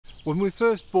When we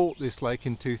first bought this lake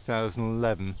in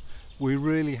 2011, we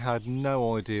really had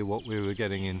no idea what we were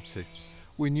getting into.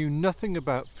 We knew nothing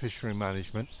about fishery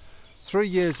management. 3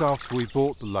 years after we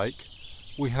bought the lake,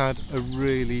 we had a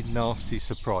really nasty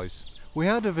surprise. We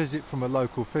had a visit from a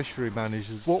local fishery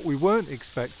manager. What we weren't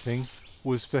expecting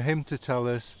was for him to tell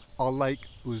us our lake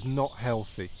was not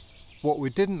healthy. What we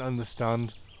didn't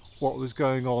understand, what was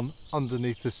going on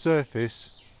underneath the surface,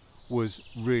 was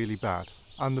really bad.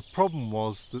 And the problem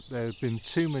was that there had been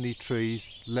too many trees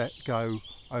let go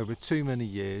over too many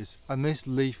years, and this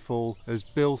leaf fall has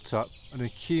built up and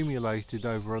accumulated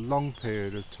over a long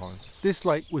period of time. This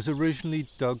lake was originally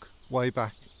dug way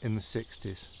back in the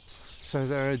 60s, so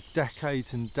there are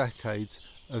decades and decades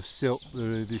of silt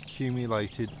that have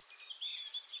accumulated.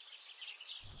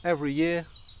 Every year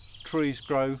trees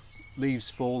grow,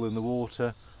 leaves fall in the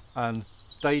water, and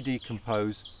they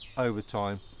decompose over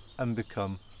time and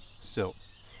become silt.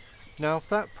 Now, if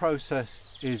that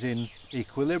process is in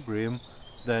equilibrium,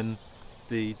 then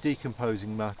the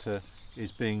decomposing matter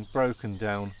is being broken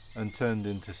down and turned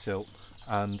into silt,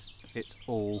 and it's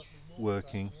all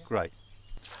working great.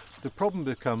 The problem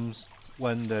becomes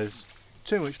when there's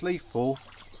too much leaf fall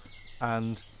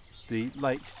and the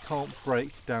lake can't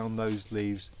break down those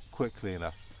leaves quickly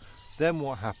enough. Then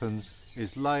what happens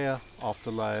is layer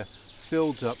after layer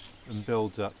builds up and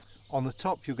builds up. On the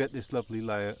top you'll get this lovely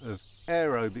layer of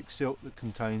aerobic silt that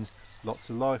contains lots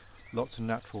of life, lots of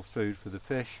natural food for the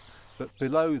fish, but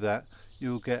below that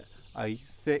you'll get a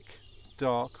thick,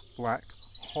 dark, black,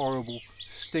 horrible,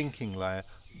 stinking layer.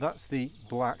 That's the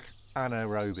black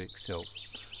anaerobic silt,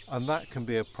 and that can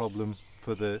be a problem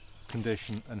for the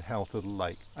condition and health of the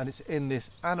lake. And it's in this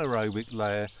anaerobic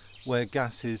layer where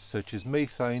gases such as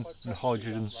methane and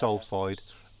hydrogen sulfide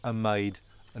are made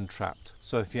and trapped.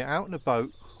 So if you're out in a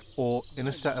boat or in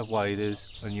a set of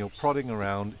waders and you're prodding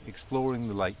around exploring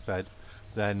the lake bed,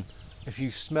 then if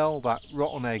you smell that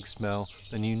rotten egg smell,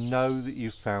 then you know that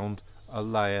you've found a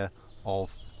layer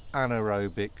of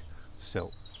anaerobic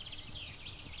silt.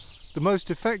 The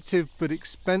most effective but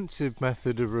expensive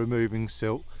method of removing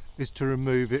silt is to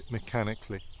remove it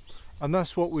mechanically, and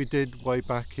that's what we did way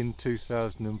back in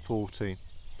 2014.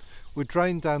 We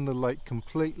drained down the lake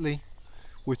completely,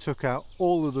 we took out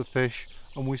all of the fish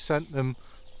and we sent them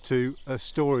to a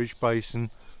storage basin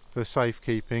for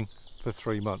safekeeping for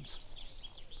 3 months.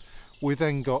 We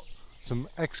then got some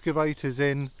excavators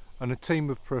in and a team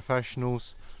of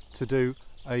professionals to do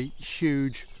a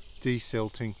huge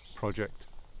desilting project.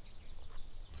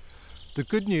 The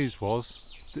good news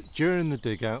was that during the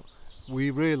dig out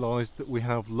we realised that we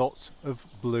have lots of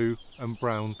blue and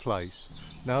brown clays.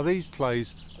 Now these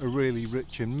clays are really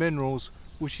rich in minerals,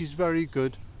 which is very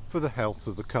good for the health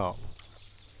of the carp.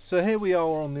 So here we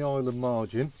are on the island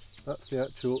margin. That's the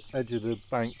actual edge of the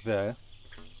bank there,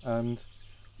 and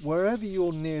wherever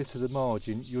you're near to the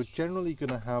margin you're generally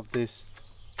going to have this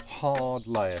hard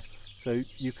layer. So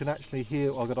you can actually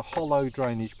hear, I've got a hollow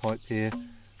drainage pipe here,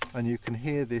 and you can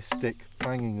hear this stick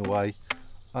banging away,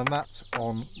 and that's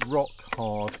on rock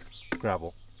hard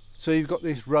gravel. So you've got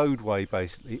this roadway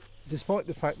basically. Despite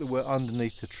the fact that we're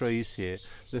underneath the trees here,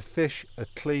 the fish are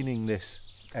cleaning this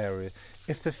area.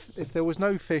 If there was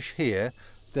no fish here,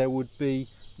 there would be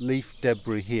leaf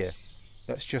debris here.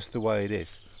 That's just the way it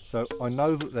is. So I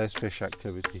know that there's fish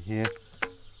activity here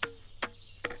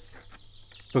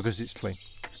because it's clean.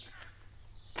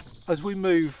 As we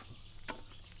move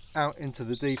out into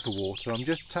the deeper water, I'm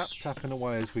just tapping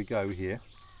away as we go here,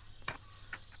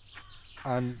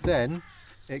 and then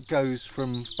it goes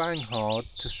from bang hard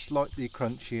to slightly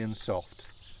crunchy and soft.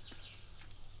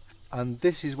 And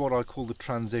this is what I call the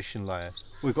transition layer.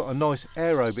 We've got a nice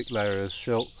aerobic layer of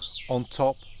silt on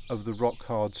top of the rock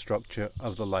hard structure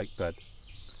of the lake bed.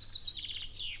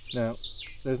 Now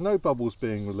there's no bubbles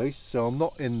being released, so I'm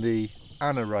not in the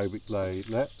anaerobic layer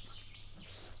yet,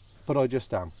 but I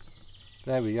just am.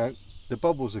 There we go, the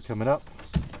bubbles are coming up,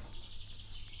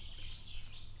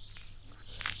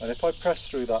 and if I press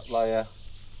through that layer,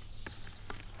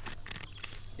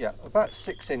 yeah, about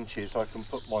 6 inches, I can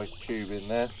put my tube in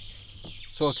there.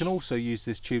 So I can also use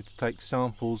this tube to take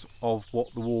samples of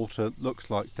what the water looks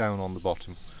like down on the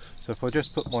bottom. So if I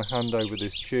just put my hand over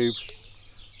this tube,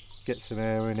 get some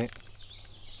air in it,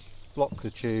 block the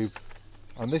tube,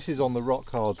 and this is on the rock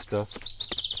hard stuff,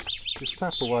 just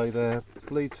tap away there,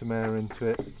 bleed some air into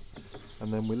it,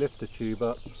 and then we lift the tube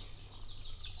up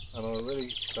and I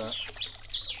release that,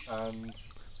 and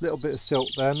a little bit of silt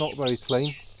there, not very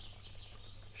clean,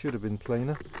 should have been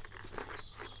cleaner.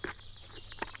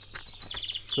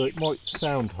 So it might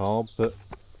sound hard, but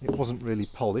it wasn't really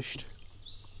polished.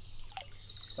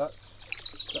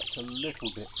 That's a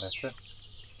little bit better.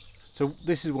 So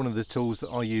this is one of the tools that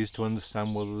I use to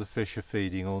understand whether the fish are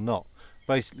feeding or not.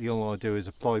 Basically all I do is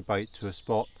apply bait to a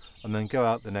spot and then go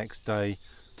out the next day,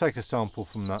 take a sample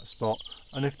from that spot,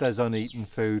 and if there's uneaten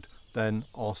food, then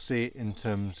I'll see it in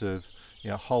terms of,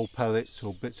 you know, whole pellets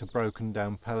or bits of broken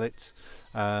down pellets.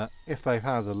 If they've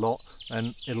had a lot,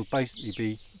 then it'll basically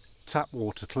be tap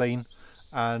water clean,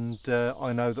 and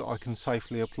I know that I can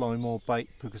safely apply more bait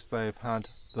because they have had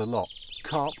the lot.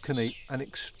 Carp can eat an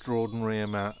extraordinary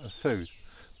amount of food,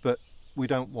 but we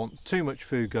don't want too much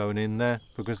food going in there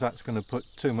because that's going to put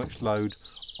too much load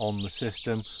on the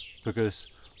system, because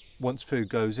once food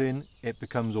goes in it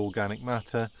becomes organic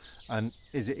matter. And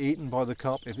is it eaten by the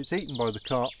carp? If it's eaten by the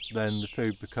carp, then the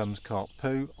food becomes carp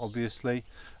poo, obviously,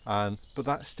 but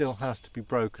that still has to be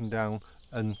broken down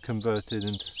and converted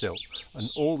into silt, and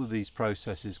all of these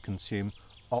processes consume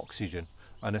oxygen,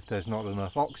 and if there's not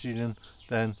enough oxygen,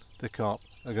 then the carp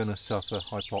are going to suffer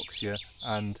hypoxia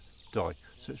and die.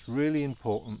 So it's really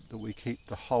important that we keep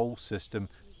the whole system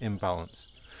in balance.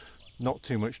 Not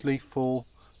too much leaf fall,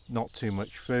 not too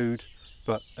much food,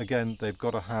 but again they've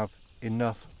got to have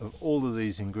enough of all of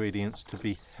these ingredients to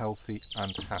be healthy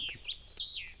and happy.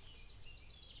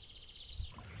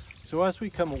 So as we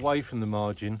come away from the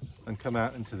margin and come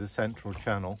out into the central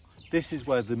channel, this is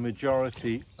where the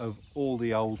majority of all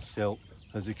the old silt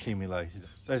has accumulated.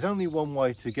 There's only one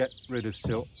way to get rid of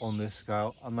silt on this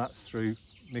scale, and that's through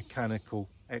mechanical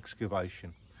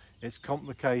excavation. It's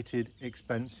complicated,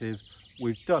 expensive,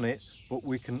 we've done it, but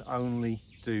we can only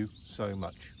do so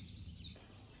much.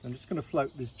 I'm just going to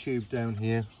float this tube down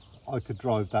here. I could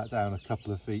drive that down a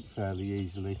couple of feet fairly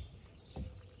easily.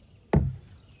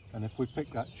 And if we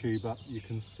pick that tube up, you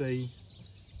can see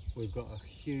we've got a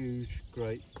huge,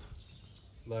 great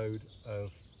load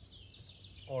of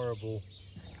horrible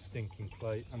stinking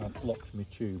clay, and I've blocked my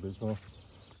tube as well.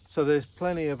 So there's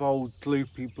plenty of old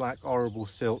gloopy black horrible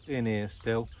silt in here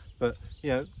still, but you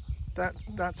know,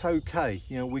 that's okay.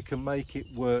 You know, we can make it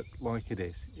work like it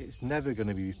is. It's never going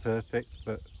to be perfect,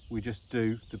 but we just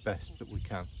do the best that we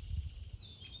can.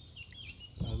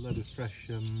 A load of fresh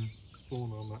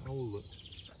spawn on that hole, look.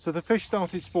 So the fish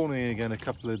started spawning again a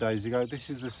couple of days ago. This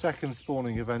is the second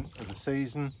spawning event of the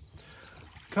season.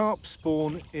 Carp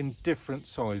spawn in different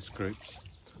size groups.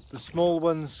 The small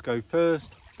ones go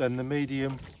first, then the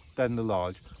medium, then the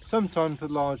large. Sometimes the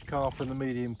large carp and the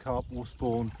medium carp will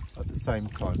spawn at the same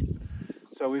time.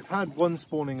 So we've had one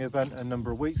spawning event a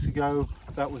number of weeks ago.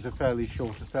 That was a fairly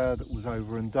short affair that was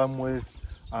over and done with.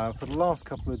 For the last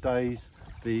couple of days,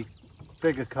 the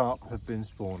bigger carp have been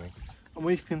spawning. And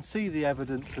we can see the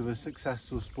evidence of a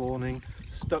successful spawning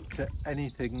stuck to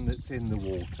anything that's in the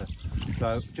water.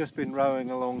 So just been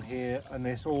rowing along here, and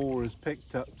this oar has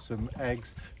picked up some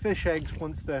eggs. Fish eggs,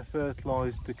 once they're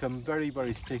fertilised, become very,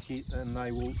 very sticky, and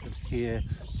they will adhere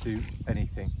to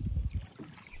anything.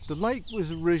 The lake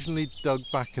was originally dug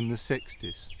back in the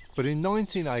 60s, but in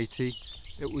 1980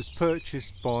 it was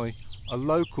purchased by a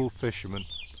local fisherman.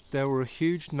 There were a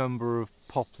huge number of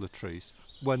poplar trees.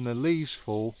 When the leaves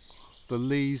fall, the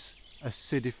leaves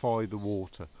acidify the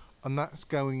water, and that's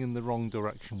going in the wrong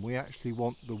direction. We actually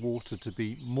want the water to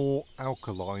be more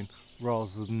alkaline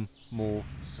rather than more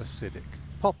acidic.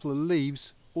 Poplar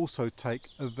leaves also take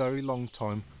a very long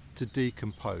time to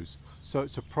decompose, so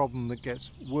it's a problem that gets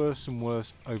worse and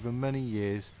worse over many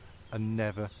years and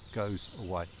never goes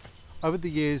away. Over the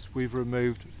years we've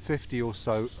removed 50 or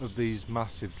so of these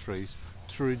massive trees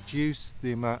to reduce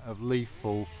the amount of leaf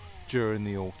fall during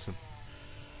the autumn.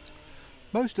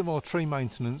 Most of our tree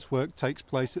maintenance work takes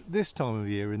place at this time of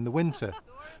year in the winter,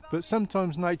 but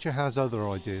sometimes nature has other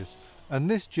ideas, and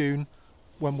this June,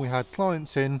 when we had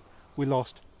clients in, we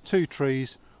lost 2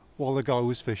 trees while the guy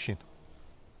was fishing.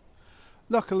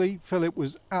 Luckily, Philip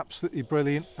was absolutely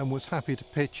brilliant and was happy to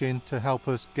pitch in to help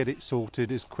us get it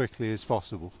sorted as quickly as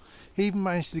possible. He even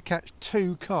managed to catch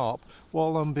 2 carp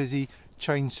while I'm busy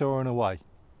chainsawing away.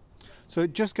 So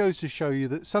it just goes to show you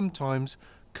that sometimes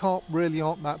carp really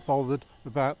aren't that bothered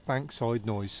about bankside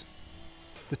noise.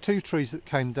 The 2 trees that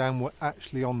came down were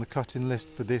actually on the cutting list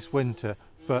for this winter,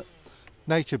 but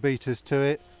nature beat us to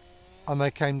it and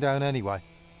they came down anyway.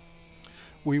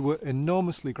 We were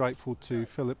enormously grateful to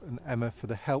Philip and Emma for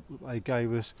the help that they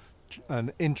gave us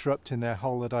and interrupting their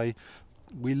holiday.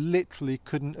 We literally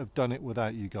couldn't have done it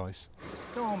without you guys.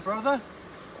 Come on, brother.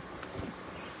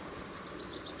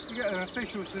 You get an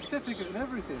official certificate and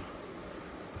everything.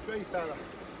 Tree fella.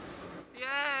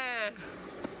 Yeah!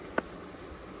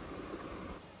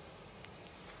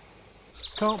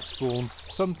 Carp spawn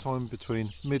sometime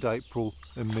between mid-April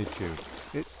and mid-June.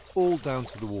 It's all down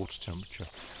to the water temperature.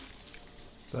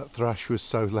 That thrash was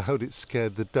so loud it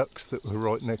scared the ducks that were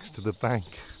right next to the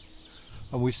bank.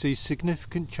 and we see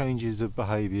significant changes of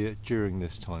behaviour during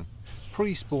this time.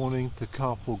 Pre-spawning, the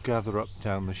carp will gather up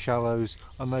down the shallows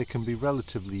and they can be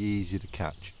relatively easy to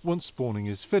catch. Once spawning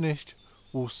is finished,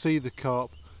 we'll see the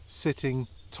carp sitting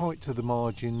tight to the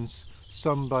margins,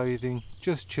 sunbathing,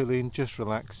 just chilling, just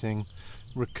relaxing,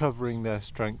 recovering their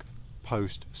strength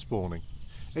post-spawning.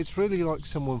 It's really like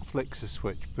someone flicks a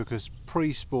switch, because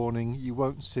pre-spawning you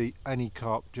won't see any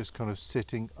carp just kind of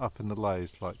sitting up in the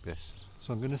layers like this.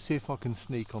 So I'm going to see if I can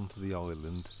sneak onto the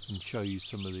island and show you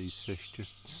some of these fish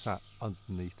just sat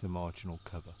underneath the marginal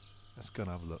cover. Let's go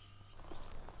and have a look.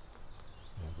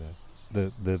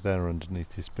 They're there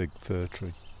underneath this big fir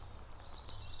tree.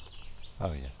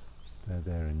 Oh yeah, they're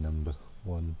there in number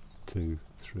 1, 2,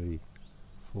 3,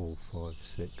 4, 5,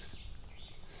 6,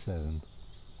 7.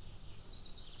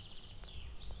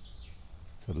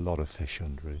 There's a lot of fish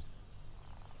under it.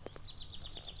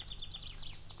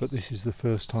 But this is the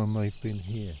first time they've been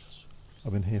here.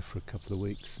 I've been here for a couple of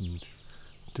weeks and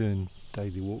doing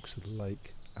daily walks of the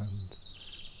lake, and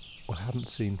I hadn't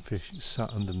seen fish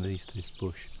sat underneath this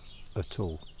bush at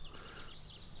all.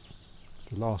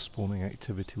 The last spawning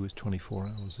activity was 24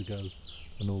 hours ago,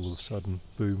 and all of a sudden,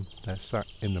 boom, they're sat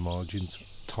in the margins,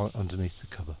 tight underneath the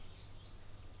cover.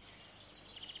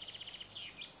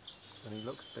 And he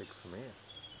looks big from here.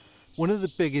 One of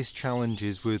the biggest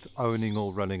challenges with owning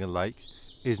or running a lake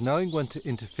is knowing when to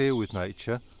interfere with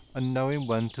nature and knowing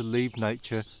when to leave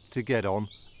nature to get on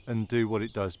and do what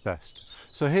it does best.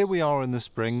 So here we are in the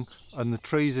spring and the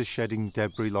trees are shedding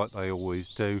debris like they always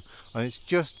do, and it's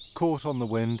just caught on the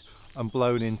wind and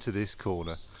blown into this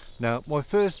corner. Now my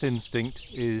first instinct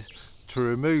is to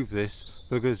remove this,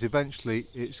 because eventually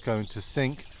it's going to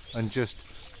sink and just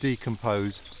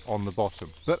decompose on the bottom.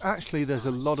 But actually there's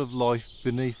a lot of life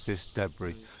beneath this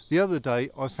debris. The other day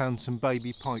I found some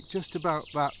baby pike just about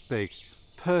that big,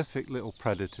 perfect little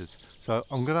predators. So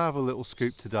I'm going to have a little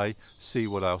scoop today, see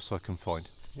what else I can find.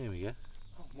 Here we go.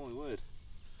 Oh my word.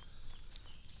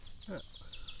 Yeah.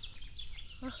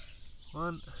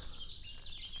 1,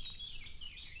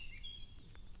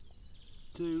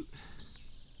 2.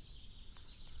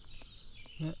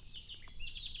 Yeah.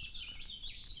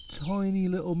 Tiny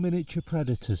little miniature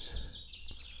predators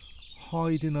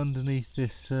hiding underneath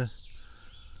this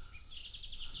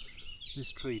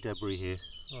this tree debris here.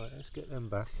 Right, let's get them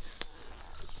back.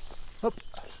 Up.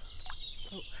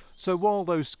 Oh. So while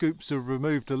those scoops have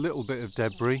removed a little bit of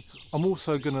debris, I'm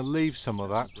also going to leave some of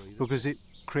that because it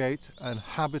creates a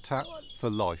habitat for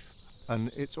life,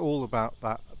 and it's all about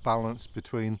that balance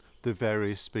between the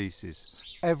various species.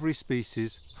 Every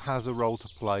species has a role to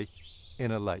play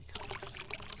in a lake.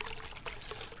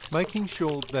 Making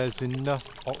sure there's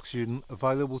enough oxygen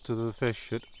available to the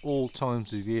fish at all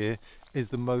times of year is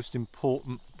the most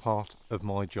important part of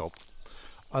my job.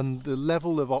 And the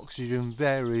level of oxygen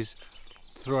varies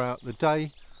throughout the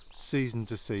day, season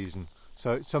to season.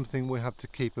 So it's something we have to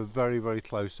keep a very, very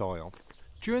close eye on.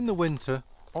 During the winter,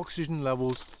 oxygen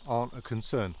levels aren't a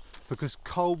concern because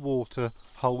cold water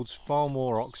holds far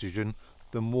more oxygen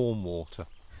than warm water.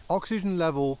 Oxygen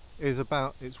level is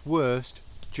about its worst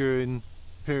during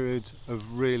periods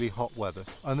of really hot weather,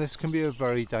 and this can be a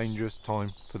very dangerous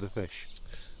time for the fish.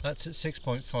 That's at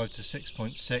 6.5 to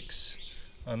 6.6,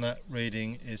 and that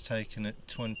reading is taken at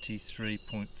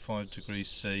 23.5 degrees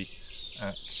C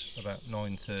at about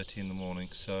 9:30 in the morning.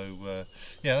 So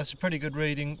yeah, that's a pretty good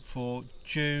reading for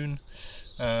June.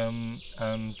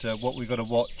 What we've got to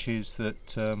watch is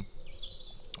that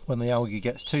when the algae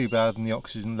gets too bad and the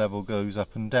oxygen level goes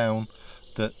up and down,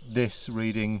 that this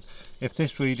reading, if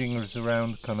this reading is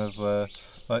around kind of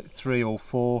like 3 or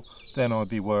 4, then I'd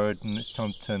be worried and it's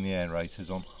time to turn the aerators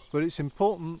on. But it's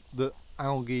important that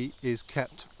algae is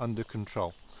kept under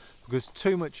control, because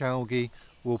too much algae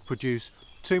will produce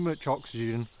too much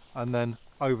oxygen and then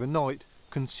overnight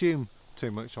consume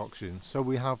too much oxygen. So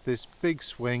we have this big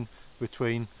swing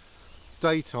between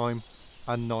daytime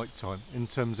and nighttime in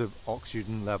terms of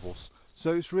oxygen levels.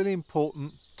 So it's really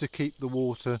important to keep the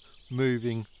water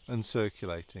moving and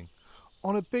circulating.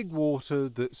 On a big water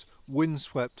that's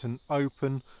windswept and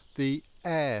open, the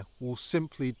air will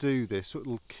simply do this. It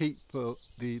will keep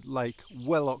the lake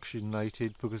well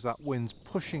oxygenated because that wind's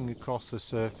pushing across the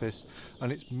surface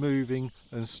and it's moving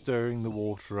and stirring the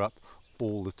water up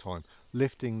all the time,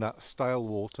 lifting that stale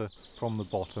water from the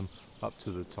bottom up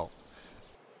to the top.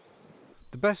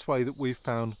 The best way that we've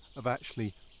found of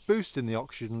actually boosting the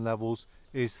oxygen levels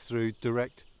is through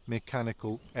direct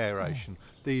mechanical aeration.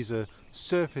 These are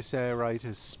surface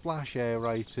aerators, splash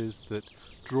aerators that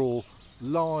draw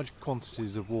large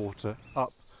quantities of water up,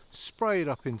 spray it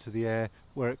up into the air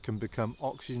where it can become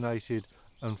oxygenated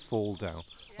and fall down.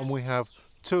 And we have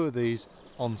 2 of these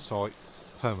on site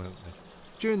permanently.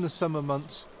 During the summer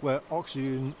months where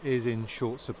oxygen is in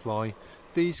short supply,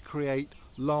 these create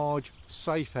large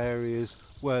safe areas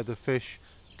where the fish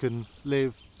can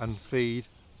live and feed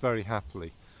very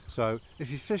happily. So if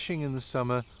you're fishing in the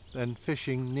summer, then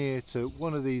fishing near to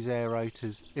one of these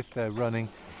aerators, if they're running,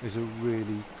 is a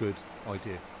really good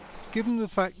idea. Given the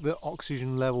fact that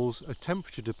oxygen levels are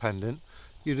temperature dependent,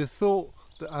 you'd have thought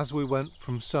that as we went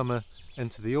from summer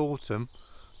into the autumn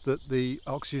that the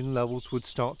oxygen levels would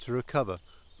start to recover,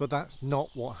 but that's not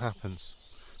what happens.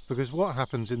 Because what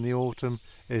happens in the autumn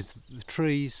is that the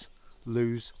trees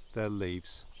lose their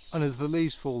leaves, and as the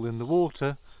leaves fall in the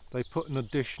water they put an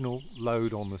additional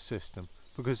load on the system,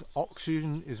 because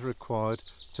oxygen is required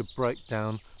to break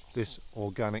down this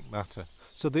organic matter.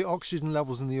 So the oxygen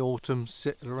levels in the autumn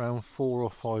sit at around 4 or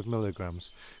 5 milligrams,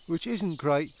 which isn't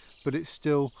great, but it's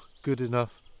still good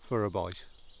enough for a bite.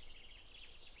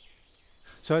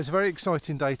 So it's a very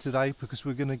exciting day today because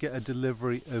we're going to get a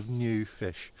delivery of new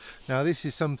fish. Now this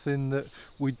is something that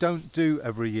we don't do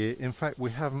every year. In fact,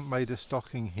 we haven't made a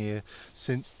stocking here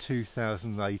since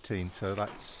 2018, so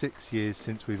that's 6 years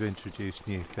since we've introduced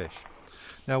new fish.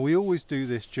 Now we always do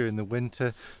this during the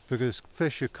winter because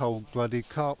fish are cold-blooded,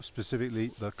 carp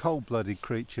specifically, the cold-blooded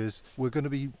creatures. We're going to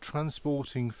be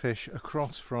transporting fish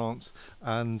across France,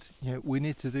 and we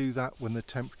need to do that when the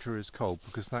temperature is cold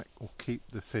because that will keep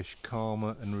the fish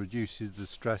calmer and reduces the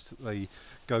stress that they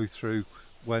go through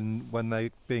when they're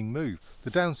being moved.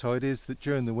 The downside is that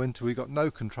during the winter we got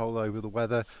no control over the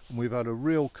weather, and we've had a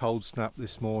real cold snap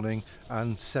this morning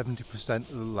and 70%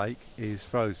 of the lake is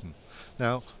frozen.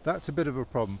 Now that's a bit of a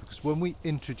problem because when we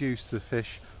introduce the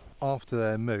fish after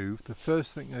they're moved, the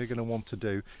first thing they're going to want to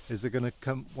do is they're going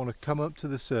to want to come up to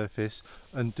the surface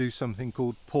and do something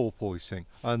called porpoising.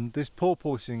 And this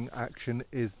porpoising action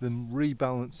is them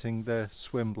rebalancing their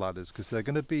swim bladders because they're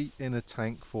going to be in a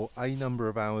tank for a number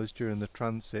of hours during the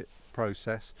transit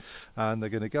process, and they're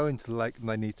going to go into the lake and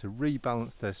they need to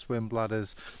rebalance their swim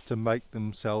bladders to make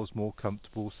themselves more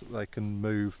comfortable so that they can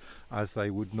move as they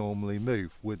would normally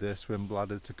move with their swim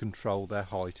bladder to control their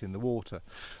height in the water.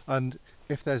 And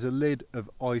if there's a lid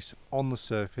of ice on the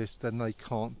surface, then they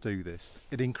can't do this.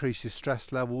 It increases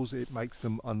stress levels, it makes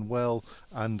them unwell,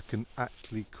 and can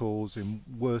actually cause, in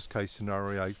worst case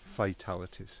scenario,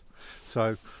 fatalities.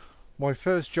 So my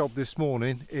first job this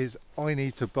morning is I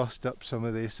need to bust up some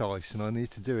of this ice, and I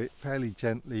need to do it fairly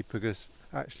gently because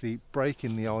actually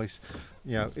breaking the ice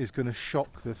is going to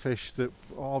shock the fish that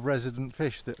are resident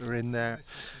fish that are in there.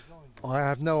 I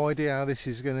have no idea how this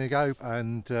is going to go,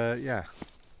 and yeah,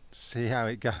 see how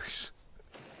it goes.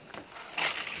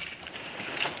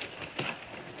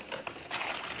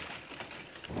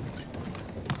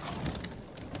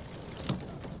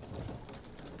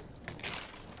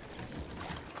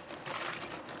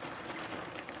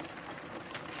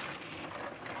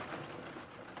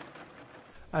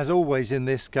 As always in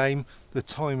this game, the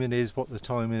timing is what the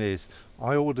timing is.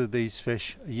 I ordered these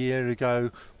fish a year ago.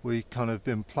 We kind of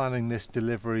been planning this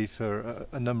delivery for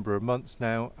a number of months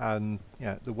now, and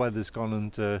the weather's gone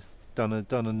and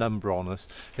done a number on us.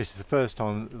 This is the first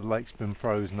time that the lake's been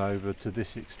frozen over to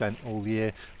this extent all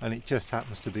year, and it just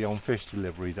happens to be on fish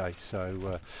delivery day.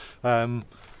 So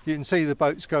you can see the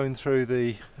boat's going through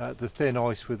the thin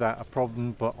ice without a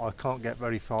problem, but I can't get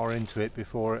very far into it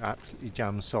before it absolutely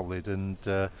jams solid, and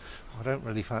I don't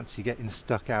really fancy getting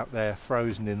stuck out there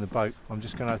frozen in the boat. I'm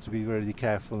just going to have to be really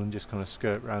careful and just kind of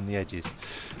skirt around the edges.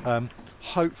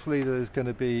 Hopefully there's going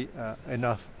to be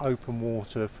enough open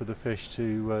water for the fish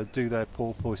to do their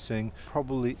porpoising.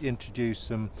 Probably introduce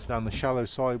them down the shallow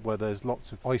side where there's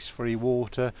lots of ice-free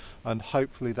water, and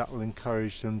hopefully that will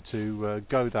encourage them to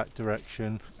go that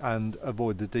direction and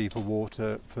avoid the deeper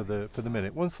water for the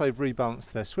minute. Once they've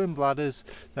rebalanced their swim bladders,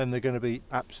 then they're going to be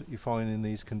absolutely fine in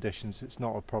these conditions. It's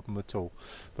not a problem at all.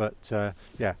 But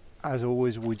yeah, as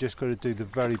always, we just got to do the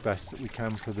very best that we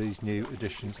can for these new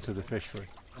additions to the fishery.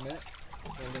 A minute. So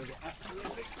I'm going to get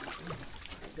absolutely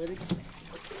ready.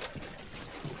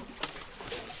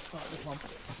 Start the pump.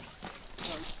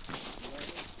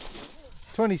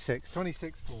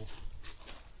 26 4.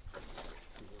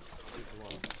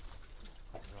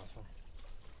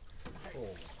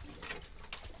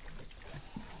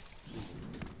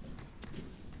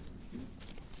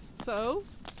 So?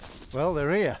 Well,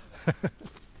 they're here.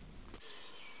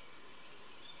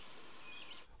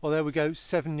 Well, there we go,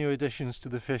 7 new additions to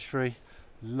the fishery.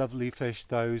 Lovely fish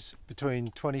those,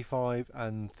 between 25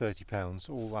 and 30 pounds,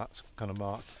 all that kind of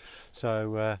mark.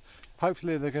 So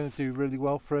hopefully they're going to do really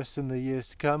well for us in the years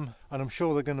to come, and I'm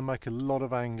sure they're going to make a lot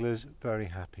of anglers very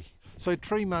happy. So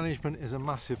tree management is a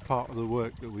massive part of the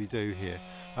work that we do here,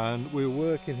 and we were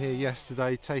working here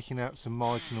yesterday taking out some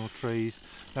marginal trees.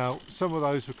 Now some of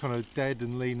those were kind of dead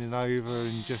and leaning over,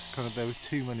 and just kind of there was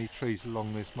too many trees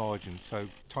along this margin, so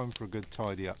time for a good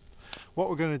tidy up. What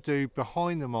we're going to do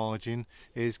behind the margin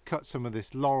is cut some of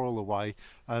this laurel away,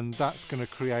 and that's going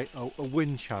to create a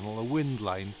wind channel, a wind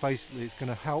lane. Basically it's going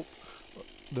to help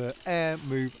the air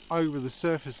move over the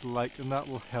surface of the lake, and that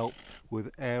will help with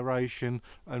aeration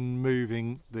and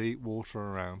moving the water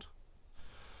around.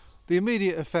 The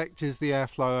immediate effect is the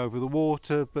airflow over the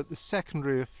water, but the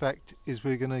secondary effect is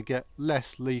we're going to get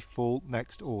less leaf fall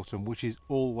next autumn, which is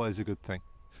always a good thing.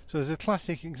 So there's a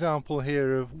classic example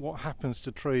here of what happens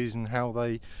to trees and how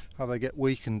they get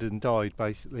weakened and died,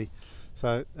 basically.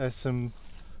 So there's some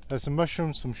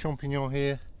mushrooms, some champignons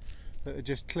here that are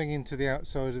just clinging to the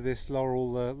outside of this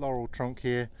laurel trunk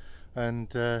here,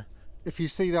 and if you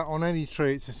see that on any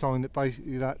tree, it's a sign that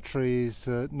basically that tree is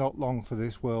not long for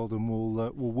this world and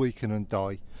will weaken and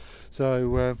die.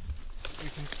 So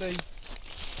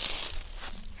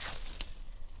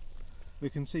we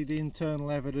can see the internal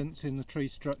evidence in the tree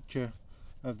structure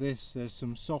of this. There's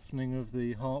some softening of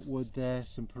the heartwood there,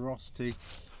 some porosity.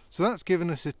 So that's given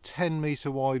us a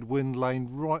 10-metre wide wind lane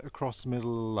right across the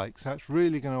middle of the lake. So that's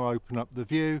really going to open up the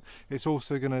view. It's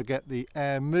also going to get the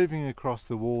air moving across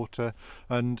the water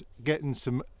and getting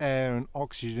some air and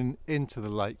oxygen into the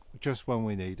lake just when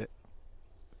we need it.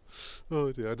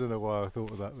 Oh dear, I don't know why I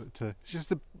thought of that, but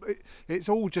it's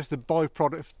all just the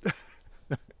byproduct.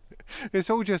 It's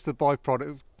all just the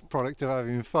byproduct of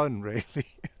having fun,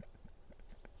 really.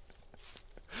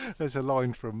 There's a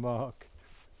line from Mark.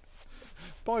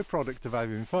 Byproduct of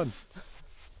having fun.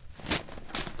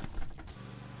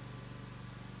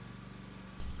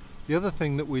 The other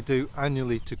thing that we do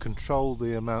annually to control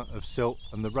the amount of silt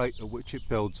and the rate at which it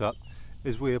builds up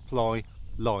is we apply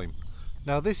lime.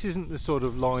 Now this isn't the sort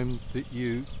of lime that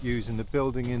you use in the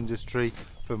building industry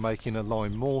for making a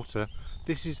lime mortar.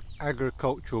 This is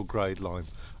agricultural grade lime,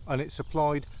 and it's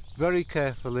applied very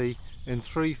carefully in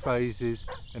 3 phases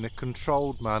in a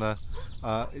controlled manner.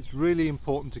 It's really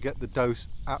important to get the dose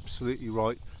absolutely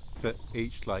right for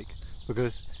each lake,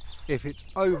 because if it's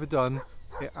overdone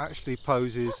it actually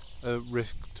poses a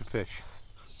risk to fish.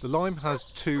 The lime has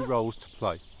 2 roles to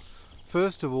play.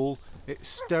 First of all, it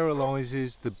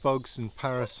sterilises the bugs and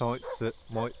parasites that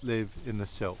might live in the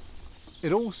silt.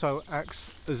 It also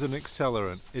acts as an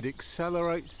accelerant. It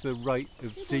accelerates the rate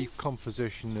of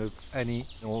decomposition of any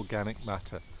organic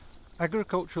matter.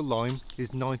 Agricultural lime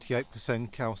is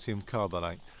 98% calcium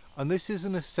carbonate, and this is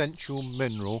an essential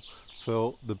mineral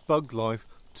for the bug life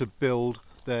to build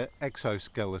their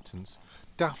exoskeletons.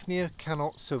 Daphnia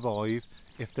cannot survive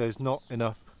if there's not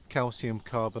enough calcium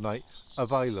carbonate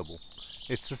available.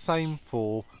 It's the same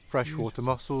for freshwater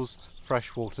mussels,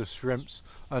 freshwater shrimps,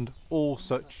 and all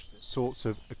such sorts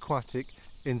of aquatic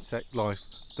insect life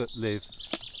that live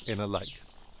in a lake.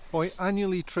 By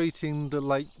annually treating the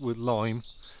lake with lime,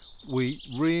 we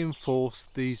reinforce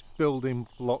these building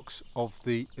blocks of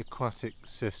the aquatic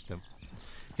system.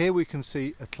 Here we can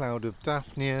see a cloud of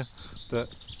Daphnia.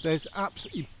 There's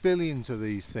absolutely billions of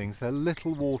these things. They're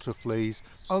little water fleas,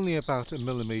 only about 1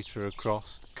 millimetre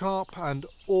across. Carp and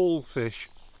all fish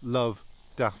love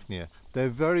Daphnia. They're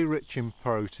very rich in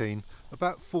protein,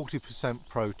 about 40%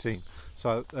 protein,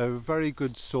 so they're a very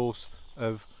good source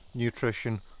of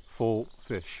nutrition for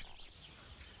fish.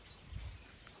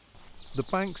 The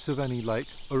banks of any lake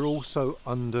are also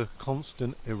under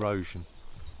constant erosion.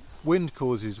 Wind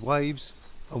causes waves,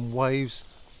 and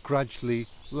waves gradually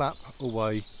lap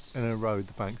away and erode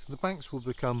the banks. The banks will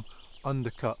become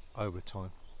undercut over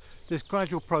time. This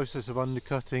gradual process of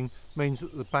undercutting means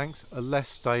that the banks are less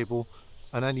stable,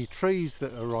 and any trees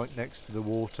that are right next to the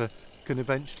water can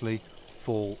eventually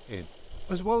fall in.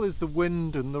 As well as the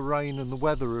wind and the rain and the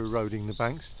weather eroding the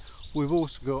banks, we've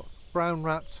also got brown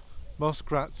rats,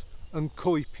 muskrats and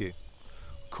coypu.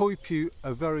 Coypu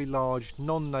are very large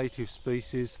non-native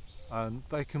species, and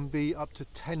they can be up to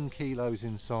 10 kilos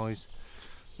in size.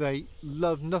 They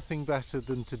love nothing better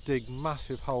than to dig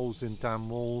massive holes in dam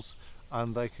walls,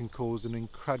 and they can cause an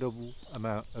incredible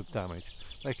amount of damage.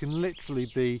 They can literally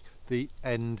be the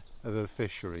end of a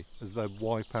fishery as they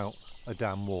wipe out a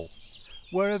dam wall.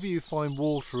 Wherever you find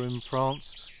water in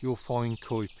France, you'll find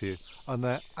coypu, and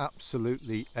they're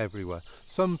absolutely everywhere.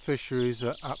 Some fisheries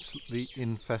are absolutely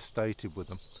infestated with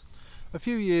them. A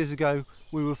few years ago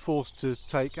we were forced to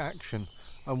take action,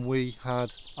 and we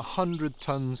had 100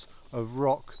 tons of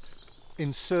rock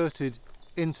inserted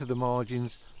into the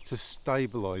margins to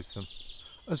stabilise them.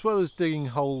 As well as digging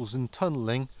holes and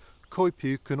tunnelling,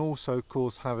 coypu can also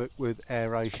cause havoc with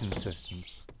aeration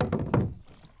systems.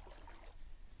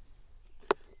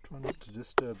 not to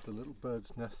disturb the little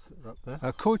bird's nests that are up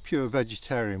there. Koi are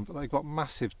vegetarian, but they've got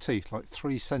massive teeth, like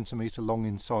 3 centimetre long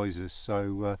incisors,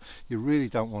 so you really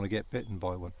don't want to get bitten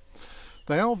by one.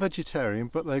 They are vegetarian,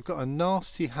 but they've got a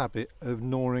nasty habit of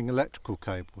gnawing electrical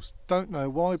cables. Don't know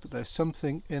why, but there's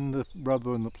something in the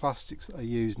rubber and the plastics that they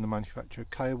use in the manufacture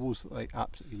of cables that they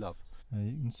absolutely love.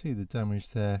 You can see the damage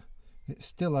there. It's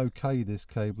still okay, this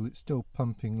cable, it's still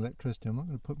pumping electricity. I'm not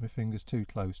going to put my fingers too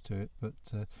close to it, but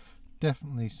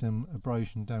definitely some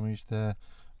abrasion damage there,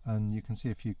 and you can see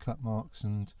a few cut marks,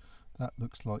 and that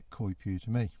looks like koi pew to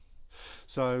me.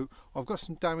 So I've got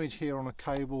some damage here on a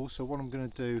cable, so what I'm going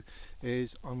to do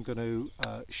is I'm going to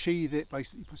sheathe it,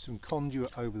 basically put some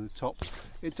conduit over the top.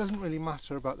 It doesn't really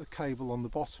matter about the cable on the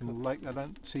bottom of the lake, they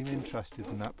don't seem interested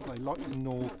in that, but they like to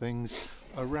gnaw things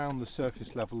around the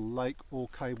surface level of the lake or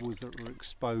cables that are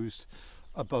exposed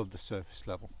above the surface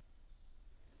level.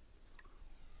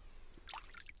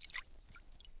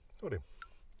 Got him.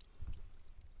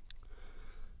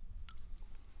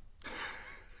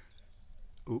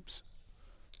 Oops.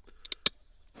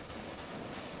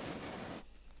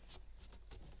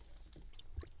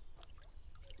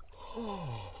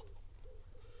 Oh,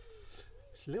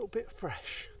 it's a little bit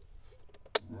fresh.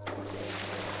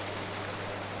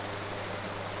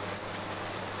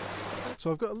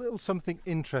 So I've got a little something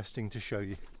interesting to show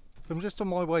you. I'm just on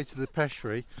my way to the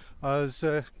Fishery. I was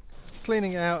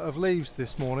cleaning out of leaves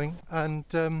this morning, and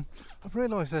I've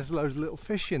realised there's loads of little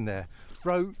fish in there.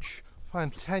 Roach,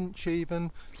 found tench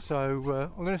even, so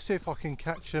I'm going to see if I can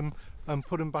catch them and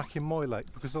put them back in my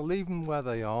lake, because I'll leave them where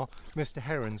they are. Mr.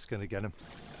 Heron's going to get them.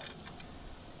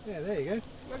 Yeah, there you go.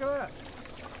 Look at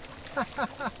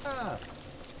that.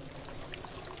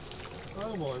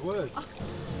 Oh my word.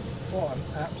 What an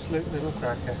absolute little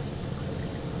cracker.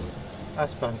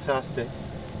 That's fantastic.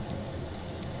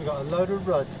 We've got a load of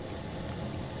rudd.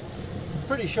 I'm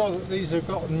pretty sure that these have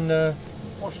gotten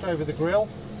washed over the grill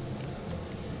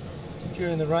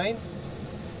during the rain,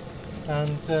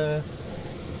 and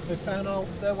they found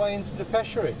their way into the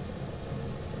Fishery.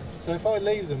 So if I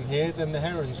leave them here, then the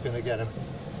heron's going to get them.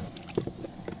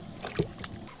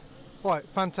 Right,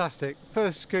 fantastic.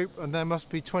 First scoop, and there must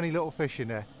be 20 little fish in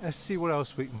there. Let's see what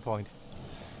else we can find.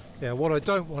 Yeah, what I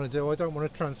don't want to do, I don't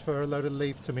want to transfer a load of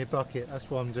leaf to my bucket. That's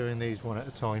why I'm doing these one at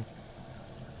a time.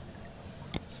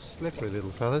 Slippery little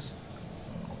fellas.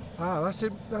 Ah,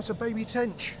 that's a baby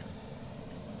tench.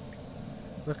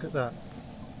 Look at that.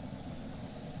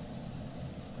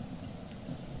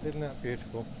 Isn't that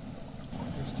beautiful?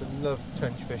 Used to love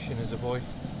tench fishing as a boy.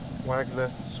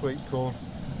 Waggler, sweet corn,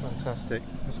 fantastic.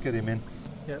 Let's get him in.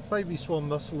 Yeah, baby swan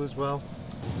mussel as well.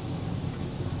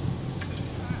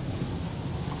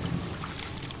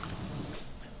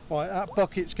 Right, that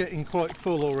bucket's getting quite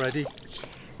full already.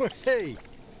 Hey!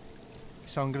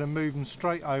 So I'm going to move them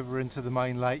straight over into the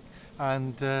main lake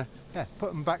and yeah,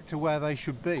 put them back to where they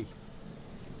should be.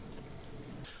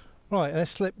 Right,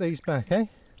 let's slip these back, eh?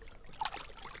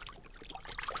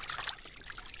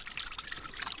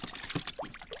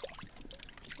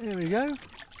 There we go.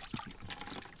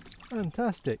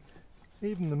 Fantastic.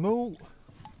 Even the maul.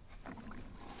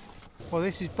 Well,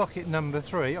 this is bucket number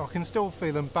 3. I can still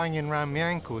feel them banging around my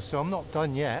ankles, so I'm not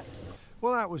done yet.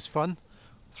 Well, that was fun.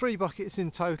 3 buckets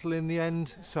in total in the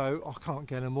end, so I can't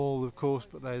get them all, of course,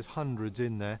 but there's hundreds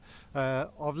in there.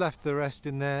 I've left the rest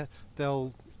in there.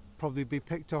 They'll probably be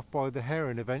picked off by the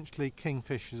heron eventually.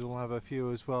 Kingfishers will have a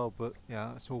few as well, but yeah,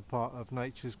 that's all part of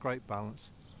nature's great balance.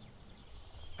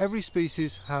 Every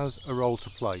species has a role to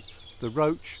play. The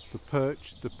roach, the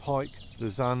perch, the pike, the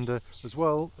zander, as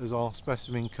well as our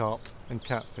specimen carp and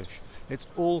catfish. It's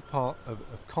all part of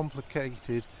a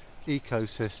complicated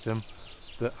ecosystem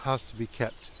that has to be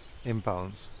kept in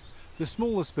balance. The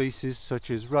smaller species,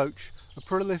 such as roach, are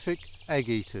prolific egg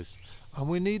eaters, and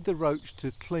we need the roach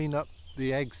to clean up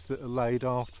the eggs that are laid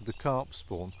after the carp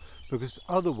spawn, because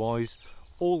otherwise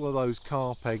all of those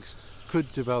carp eggs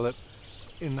could develop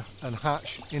and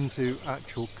hatch into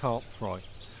actual carp fry.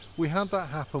 We had that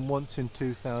happen once in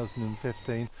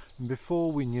 2015, and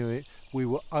before we knew it, we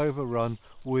were overrun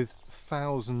with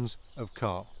thousands of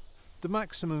carp. The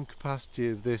maximum capacity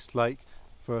of this lake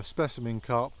for a specimen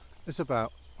carp is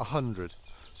about 100,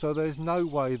 so there's no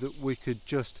way that we could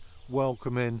just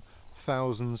welcome in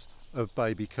thousands of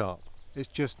baby carp. It's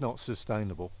just not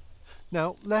sustainable.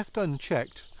 Now, left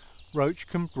unchecked, roach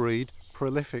can breed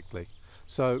prolifically,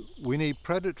 so we need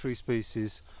predatory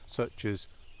species such as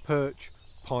perch,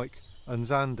 pike and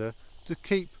zander to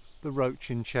keep the roach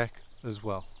in check as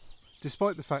well.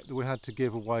 Despite the fact that we had to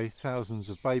give away thousands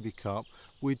of baby carp,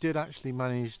 we did actually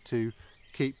manage to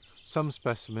keep some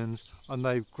specimens, and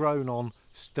they've grown on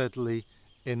steadily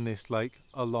in this lake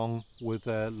along with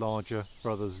their larger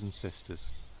brothers and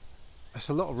sisters. It's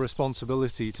a lot of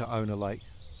responsibility to own a lake.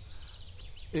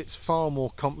 It's far more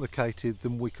complicated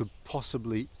than we could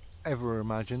possibly ever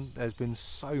imagine. There's been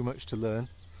so much to learn,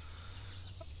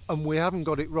 and we haven't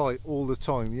got it right all the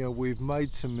time. You know, we've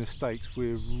made some mistakes,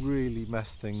 we've really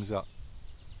messed things up.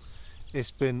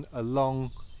 It's been a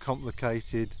long,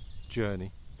 complicated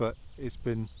journey, but it's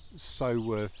been so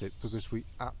worth it because we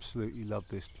absolutely love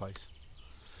this place.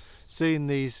 Seeing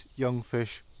these young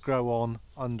fish grow on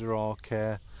under our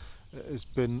care has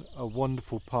been a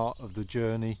wonderful part of the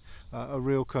journey, a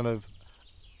real kind of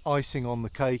icing on the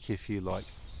cake, if you like.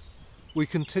 We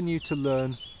continue to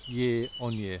learn year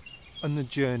on year, and the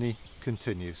journey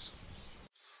continues.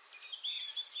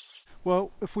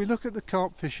 Well, if we look at the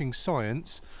carp fishing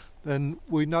science, then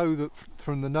we know that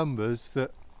from the numbers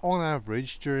that on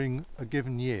average during a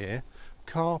given year,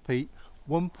 carp eat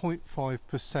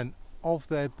 1.5% of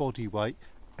their body weight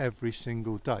every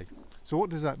single day. So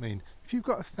what does that mean? If you've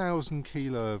got 1,000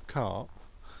 kilo of carp,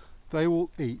 they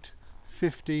will eat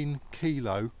 15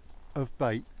 kilo of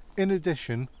bait in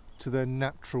addition to their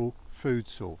natural food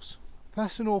source.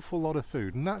 That's an awful lot of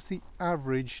food, and that's the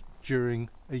average during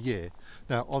a year.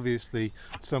 Now obviously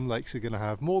some lakes are going to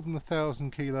have more than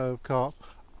 1,000 kilo of carp,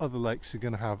 other lakes are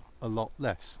going to have a lot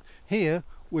less. Here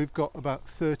we've got about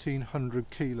 1,300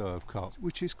 kilo of carp,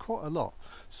 which is quite a lot.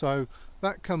 So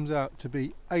that comes out to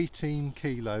be 18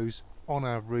 kilos on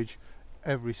average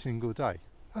every single day.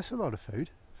 That's a lot of food.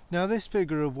 Now this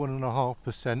figure of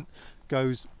 1.5%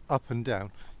 goes up and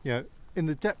down. You know, in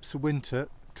the depths of winter,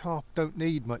 carp don't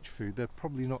need much food. They're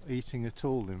probably not eating at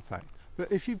all, in fact.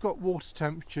 But if you've got water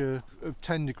temperature of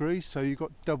 10 degrees, so you've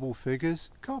got double figures,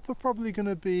 carp are probably going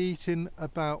to be eating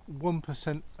about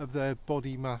 1% of their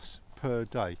body mass per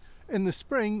day. In the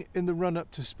spring, in the run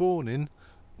up to spawning,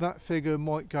 that figure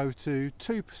might go to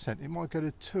 2%, it might go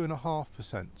to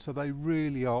 2.5%, so they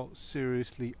really are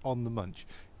seriously on the munch.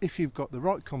 If you've got the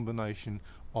right combination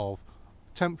of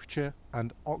temperature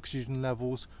and oxygen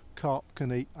levels, carp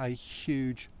can eat a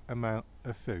huge amount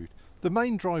of food. The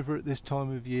main driver at this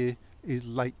time of year is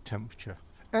lake temperature.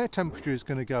 Air temperature is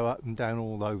going to go up and down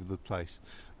all over the place.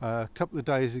 A couple of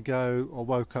days ago I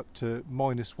woke up to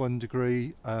 -1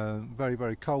 degree, very,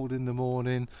 very cold in the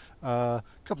morning. A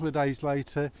couple of days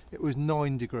later it was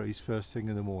 9 degrees first thing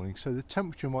in the morning. So the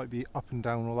temperature might be up and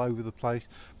down all over the place,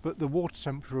 but the water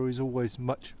temperature is always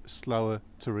much slower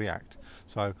to react.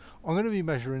 So I'm going to be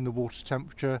measuring the water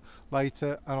temperature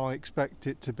later, and I expect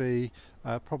it to be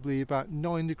probably about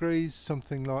 9 degrees,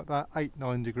 something like that,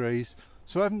 8-9 degrees.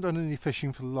 So I haven't done any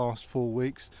fishing for the last 4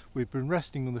 weeks. We've been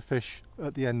resting on the fish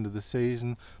at the end of the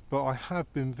season, but I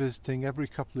have been visiting every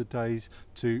couple of days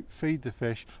to feed the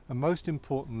fish, and most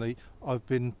importantly I've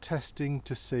been testing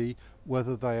to see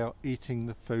whether they are eating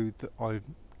the food that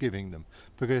I'm giving them,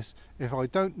 because if I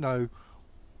don't know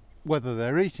whether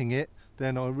they're eating it,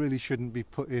 then I really shouldn't be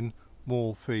putting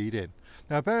more feed in.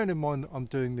 Now bearing in mind that I'm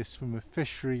doing this from a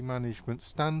fishery management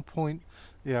standpoint,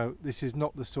 you know, this is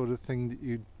not the sort of thing that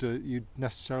you'd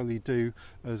necessarily do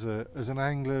as an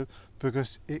angler,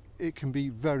 because it can be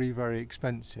very, very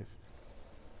expensive.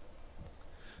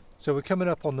 So we're coming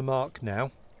up on the mark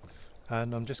now,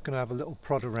 and I'm just going to have a little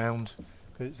prod around.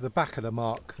 It's the back of the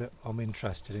mark that I'm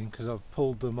interested in, because I've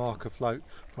pulled the marker float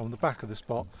from the back of the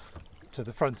spot to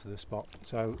the front of the spot,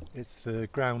 so it's the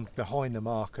ground behind the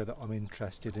marker that I'm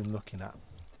interested in looking at.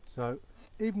 So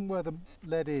even where the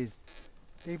lead is,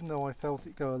 even though I felt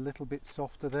it go a little bit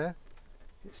softer there,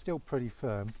 it's still pretty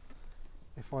firm.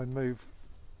 If I move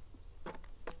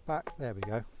back, there we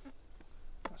go,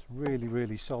 that's really,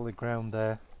 really solid ground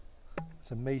there.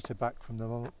 It's a metre back from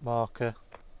the marker,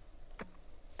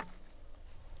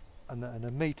 and at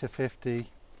 1.50 m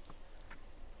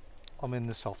I'm in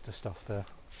the softer stuff there.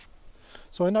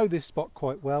 So I know this spot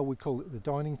quite well. We call it the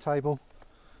dining table,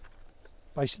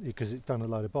 basically because it's done a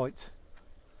load of bites,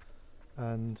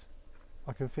 and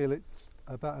I can feel it's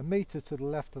about 1 metre to the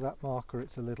left of that marker.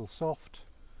 It's a little soft,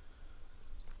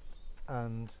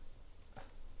 and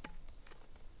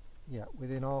yeah,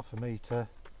 within 1/2 metre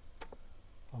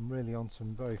I'm really on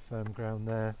some very firm ground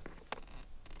there,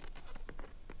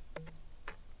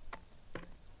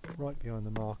 right behind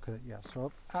the marker. Yeah,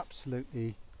 so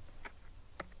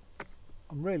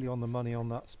I'm really on the money on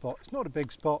that spot. It's not a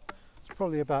big spot, it's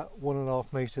probably about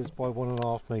 1.5 metres by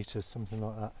 1.5 metres, something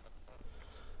like that.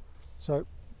 So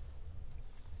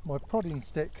my prodding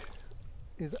stick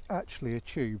is actually a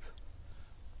tube,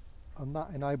 and that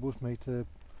enables me to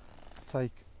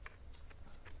take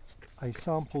a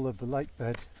sample of the lake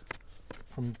bed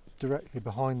from directly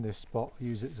behind this spot. I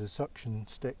use it as a suction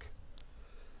stick,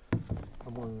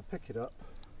 and when I pick it up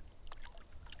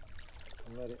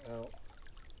and let it out.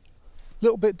 A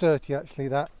little bit dirty actually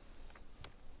that.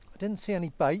 I didn't see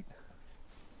any bait.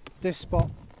 This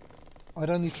spot, I'd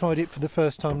only tried it for the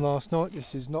first time last night.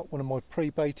 This is not one of my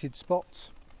pre-baited spots.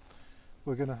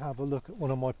 We're going to have a look at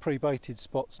one of my pre-baited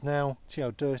spots now, see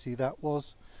how dirty that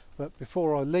was. But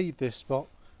before I leave this spot,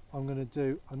 I'm going to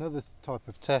do another type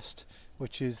of test,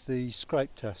 which is the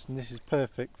scrape test, and this is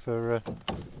perfect for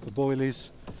the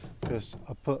boilies, because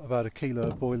I put about 1 kilo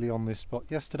of boilie on this spot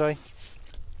yesterday.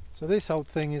 So this old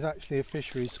thing is actually a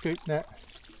Fishery scoop net,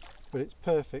 but it's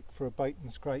perfect for a bait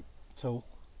and scrape tool.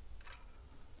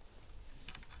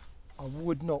 I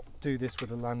would not do this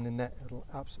with a landing net, it'll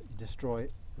absolutely destroy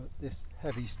it, but this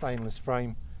heavy stainless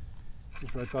frame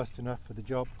is robust enough for the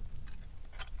job.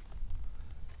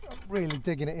 I'm really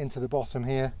digging it into the bottom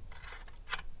here,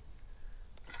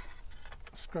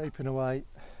 scraping away,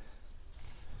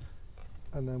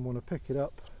 and then want to pick it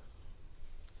up.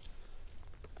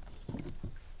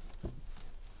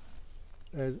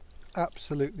 There's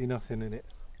absolutely nothing in it,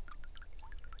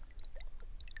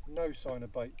 no sign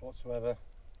of bait whatsoever,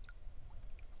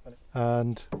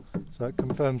 and so it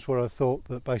confirms what I thought,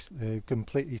 that basically they've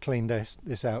completely cleaned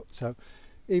this out. So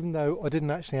even though I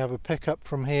didn't actually have a pickup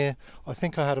from here, I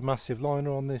think I had a massive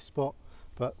liner on this spot,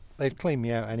 but they've cleaned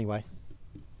me out anyway.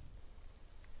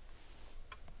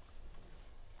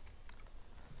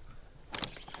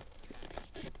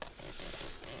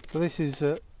 So this is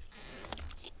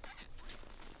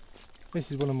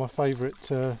one of my favourite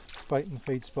bait and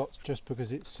feed spots, just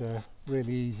because it's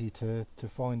really easy to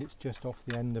find. It's just off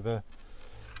the end of a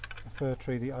fir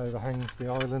tree that overhangs the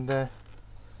island there,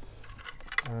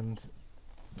 and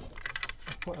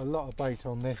I've put a lot of bait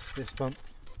on this month.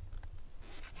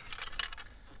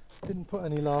 Didn't put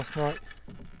any last night,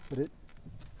 but it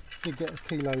did get 1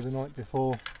 kilo the night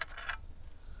before.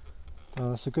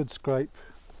 That's a good scrape,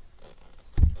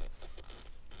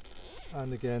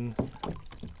 and again,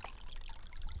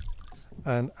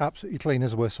 and absolutely clean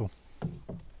as a whistle.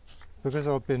 Because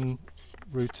I've been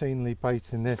routinely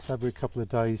baiting this every couple of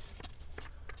days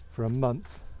for a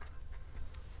month,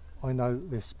 I know that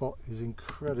this spot is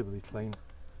incredibly clean.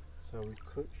 So we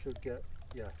should get,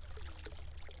 yeah,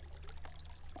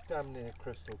 damn near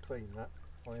crystal clean that.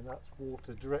 I mean, that's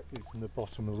water directly from the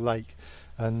bottom of the lake,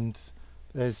 and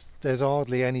there's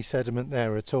hardly any sediment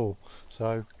there at all.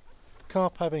 So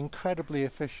carp have incredibly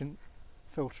efficient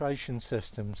filtration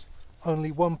systems.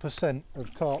 Only 1%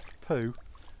 of carp poo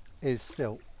is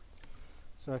silt.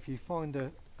 So if you find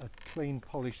a clean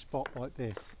polished spot like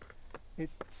this,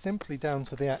 it's simply down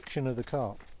to the action of the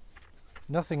carp.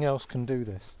 Nothing else can do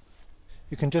this.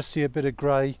 You can just see a bit of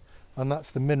grey, and that's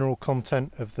the mineral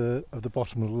content of the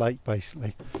bottom of the lake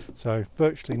basically. So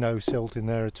virtually no silt in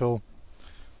there at all.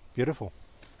 Beautiful.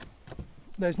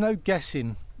 There's no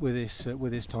guessing with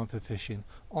this type of fishing.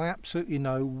 I absolutely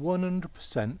know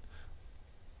 100%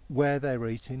 where they're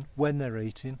eating, when they're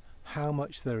eating, how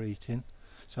much they're eating.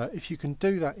 So if you can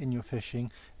do that in your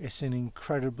fishing, it's an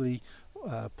incredibly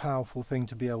powerful thing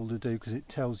to be able to do, because it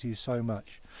tells you so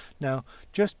much. Now,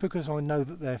 just because I know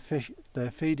that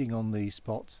they're feeding on these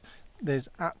spots, there's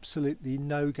absolutely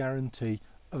no guarantee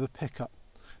of a pickup.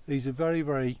 These are very,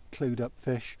 very clued up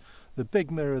fish. The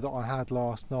big mirror that I had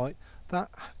last night, that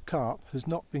carp has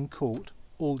not been caught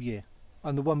all year,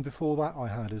 and the one before that I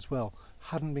had as well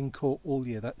hadn't been caught all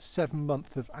year. That's 7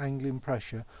 months of angling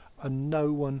pressure, and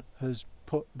no one has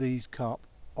put these carp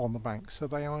on the bank. So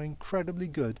they are incredibly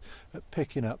good at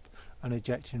picking up and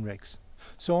ejecting rigs.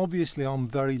 So obviously I'm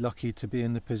very lucky to be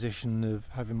in the position of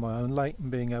having my own lake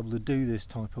and being able to do this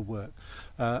type of work,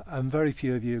 and very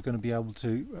few of you are going to be able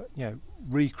to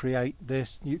recreate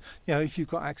this. You know, if you've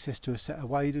got access to a set of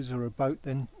waders or a boat,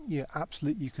 then yeah,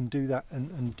 absolutely you can do that,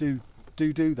 and do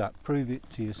that, prove it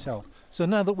to yourself. So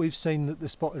now that we've seen that the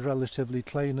spot is relatively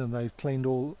clean and they've cleaned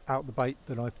all out the bait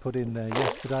that I put in there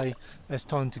yesterday, it's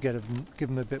time to give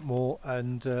them a bit more,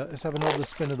 and let's have another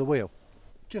spin of the wheel.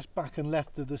 Just back and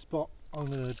left of the spot, I'm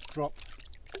going to drop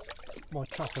my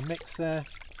trapper mix there.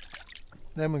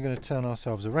 Then we're going to turn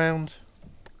ourselves around,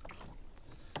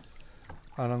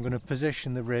 and I'm going to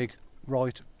position the rig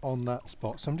right on that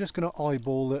spot. So I'm just going to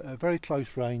eyeball it at a very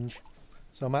close range.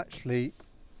 So I'm actually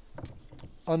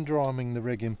underarming the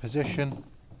rig in position,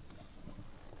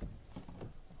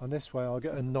 and this way I'll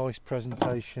get a nice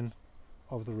presentation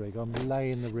of the rig. I'm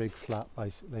laying the rig flat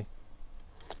basically.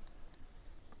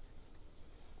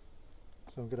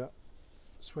 So I'm going to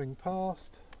swing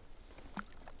past.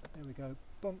 There we go,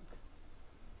 bunk.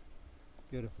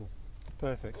 Beautiful,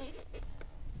 perfect.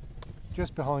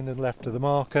 Just behind and left of the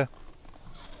marker,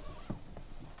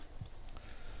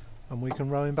 and we can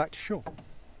row him back to shore.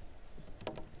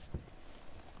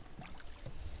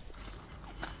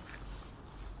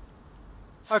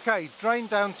 Okay, drain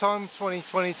down time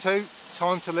 2022,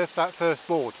 time to lift that first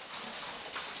board.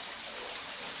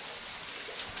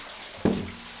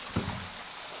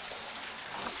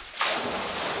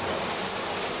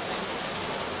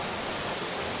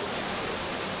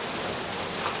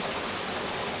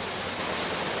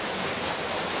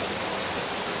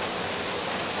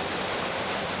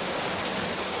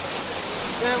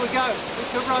 There we go,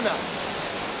 it's a runner.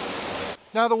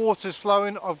 Now the water's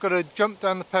flowing, I've got to jump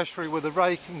down the Fishery with a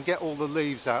rake and get all the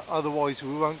leaves out, otherwise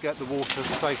we won't get the water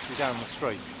safely down the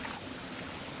street.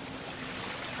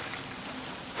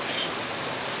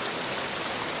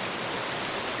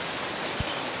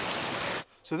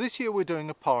 So this year we're doing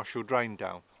a partial drain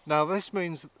down. Now this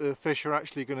means that the fish are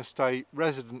actually going to stay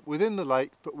resident within the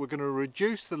lake, but we're going to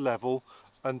reduce the level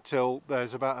until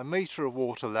there's about a metre of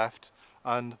water left,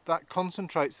 and that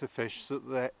concentrates the fish so that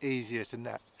they're easier to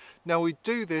net. Now we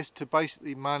do this to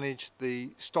basically manage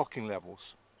the stocking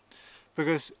levels,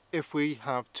 because if we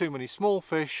have too many small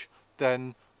fish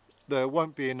then there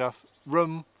won't be enough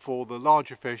room for the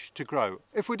larger fish to grow.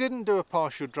 If we didn't do a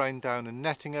partial drain down and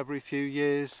netting every few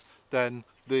years, then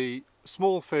the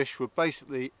small fish would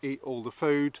basically eat all the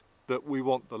food that we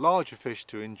want the larger fish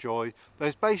to enjoy.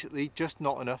 There's basically just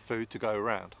not enough food to go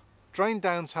around. Drain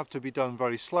downs have to be done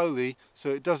very slowly so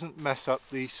it doesn't mess up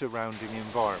the surrounding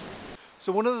environment.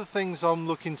 So one of the things I'm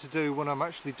looking to do when I'm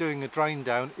actually doing a drain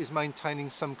down is maintaining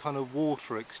some kind of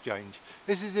water exchange.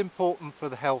 This is important for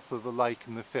the health of the lake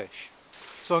and the fish.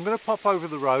 So I'm going to pop over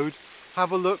the road,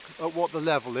 have a look at what the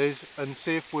level is and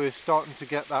see if we're starting to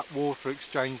get that water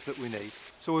exchange that we need.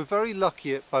 So we're very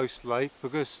lucky at Beausoleil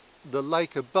because the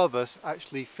lake above us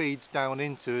actually feeds down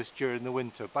into us during the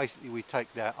winter. Basically we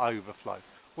take their overflow.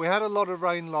 We had a lot of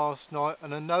rain last night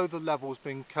and I know the level's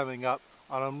been coming up,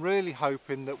 and I'm really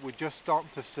hoping that we're just starting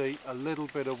to see a little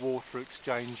bit of water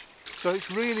exchange. So it's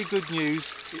really good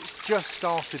news, it's just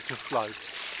started to flow.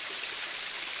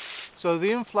 So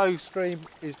the inflow stream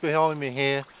is behind me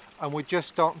here and we're just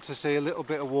starting to see a little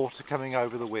bit of water coming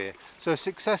over the weir. So a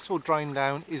successful drain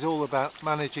down is all about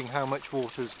managing how much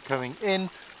water is coming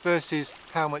in versus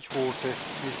how much water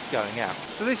is going out.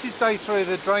 So this is day 3 of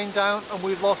the drain down and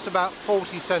we've lost about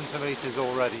 40 centimetres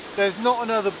already. There's not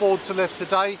another board to lift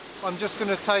today. I'm just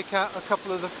going to take out a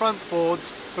couple of the front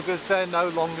boards because they're no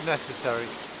longer necessary.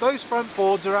 Those front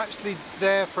boards are actually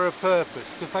there for a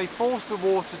purpose because they force the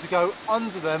water to go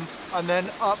under them and then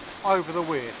up over the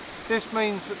weir. This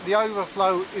means that the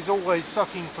overflow is always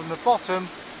sucking from the bottom,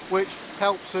 which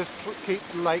helps us keep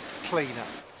the lake cleaner.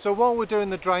 So while we're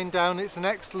doing the drain down, it's an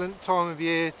excellent time of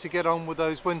year to get on with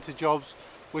those winter jobs,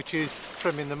 which is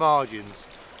trimming the margins.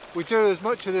 We do as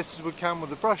much of this as we can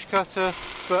with the brush cutter,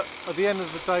 but at the end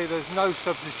of the day there's no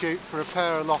substitute for a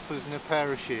pair of loppers and a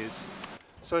pair of shears.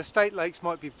 So estate lakes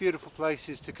might be beautiful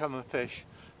places to come and fish,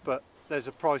 but there's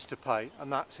a price to pay,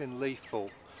 and that's in leaf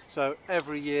fall. So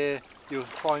every year you'll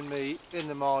find me in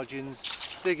the margins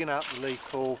digging out the leaf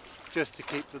fall just to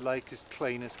keep the lake as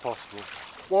clean as possible.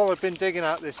 While I've been digging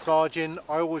out this margin,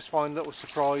 I always find little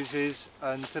surprises,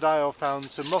 and today I found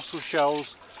some mussel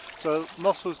shells. So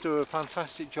mussels do a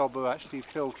fantastic job of actually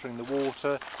filtering the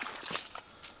water.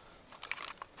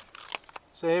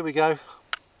 So here we go.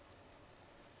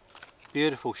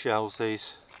 Beautiful shells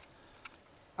these.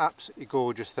 Absolutely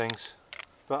gorgeous things.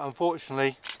 But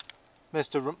unfortunately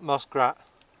Mr. Muskrat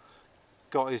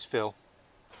got his fill.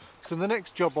 So the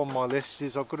next job on my list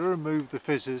is I've got to remove the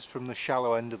fizzers from the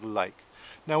shallow end of the lake.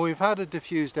 Now we've had a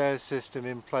diffused air system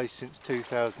in place since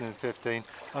 2015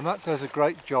 and that does a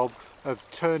great job of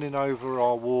turning over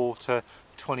our water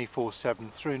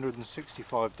 24/7,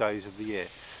 365 days of the year.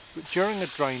 But during a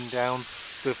drain down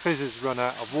the fizzers run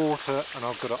out of water and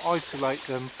I've got to isolate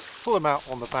them, pull them out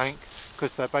on the bank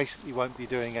because they basically won't be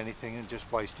doing anything and just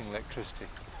wasting electricity.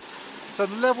 So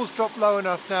the level's dropped low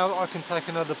enough now that I can take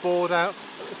another board out.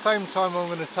 At the same time I'm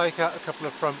going to take out a couple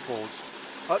of front boards.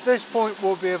 At this point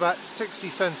we'll be about 60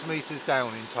 centimetres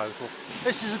down in total.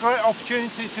 This is a great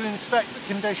opportunity to inspect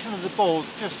the condition of the board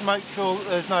just to make sure that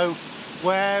there's no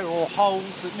wear or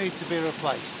holes that need to be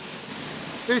replaced.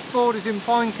 This board is in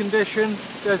fine condition.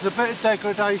 There's a bit of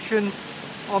degradation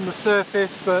on the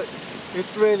surface, but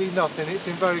it's really nothing. It's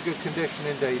in very good condition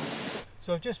indeed.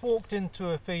 So I've just walked into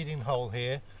a feeding hole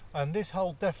here, and this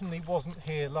hole definitely wasn't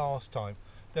here last time.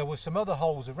 There were some other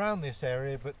holes around this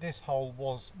area, but this hole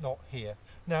was not here.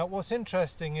 Now what's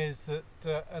interesting is that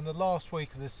in the last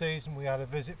week of the season we had a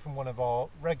visit from one of our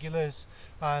regulars,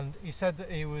 and he said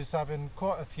that he was having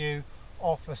quite a few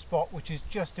off a spot which is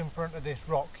just in front of this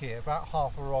rock here, about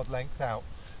half a rod length out.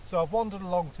 So I've wandered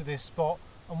along to this spot,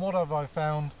 and what have I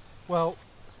found? Well,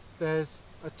 there's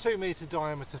a 2 metre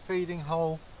diameter feeding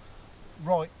hole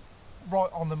right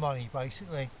on the money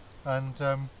basically. And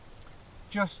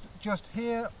just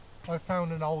here I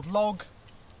found an old log,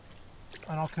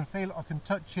 and I can feel it, I can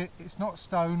touch it. It's not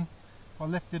stone. If I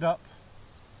lift it up,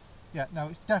 yeah, no,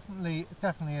 it's definitely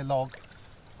a log,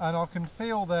 and I can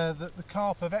feel there that the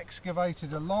carp have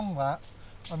excavated along that,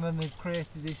 and then they've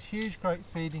created this huge great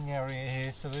feeding area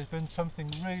here. So there's been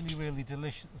something really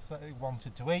delicious that they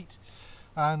wanted to eat.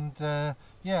 And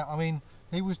yeah, I mean,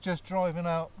 he was just driving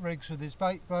out rigs with his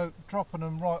bait boat, dropping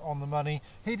them right on the money.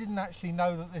 He didn't actually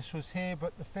know that this was here,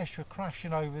 but the fish were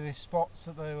crashing over this spot,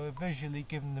 so they were visually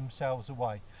giving themselves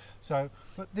away. So,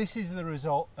 but this is the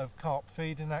result of carp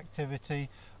feeding activity.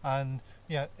 And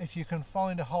yeah, if you can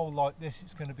find a hole like this,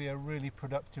 it's going to be a really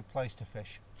productive place to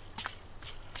fish.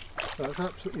 That's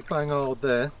absolutely bang hard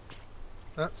there.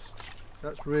 That's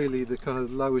really the kind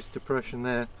of lowest depression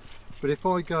there. But if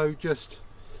I go just,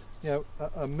 you know,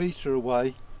 a metre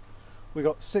away, we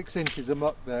got 6 inches of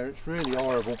muck there. It's really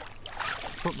horrible.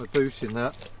 Put my boot in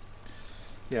that.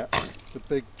 Yeah, it's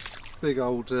a big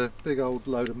old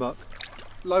load of muck.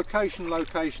 Location,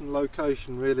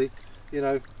 really. You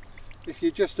know, if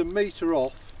you're just a metre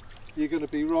off, you're going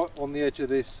to be right on the edge of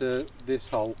this this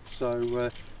hole.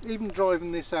 So even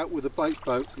driving this out with a bait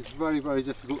boat is very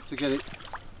difficult to get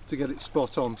it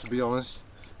spot on, to be honest,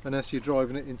 unless you're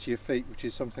driving it into your feet, which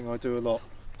is something I do a lot.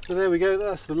 So there we go,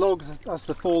 that's the logs, that's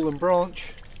the fallen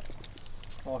branch.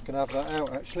 I can have that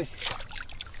out actually.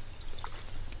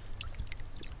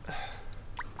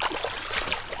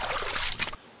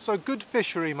 So good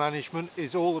fishery management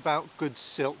is all about good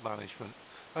silt management.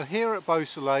 And here at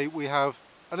Beausoleil we have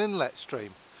an inlet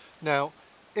stream. Now,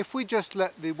 if we just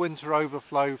let the winter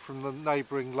overflow from the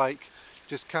neighbouring lake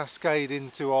just cascade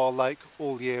into our lake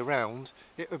all year round,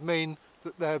 it would mean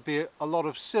that there'd be a lot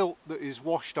of silt that is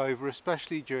washed over,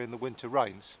 especially during the winter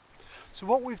rains. So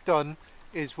what we've done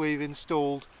is we've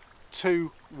installed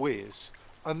 2 weirs,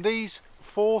 and these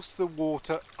force the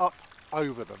water up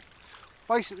over them.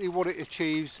 Basically what it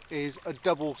achieves is a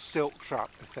double silt trap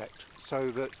effect,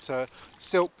 so that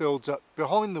silt builds up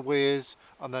behind the weirs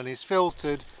and then is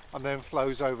filtered and then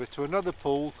flows over to another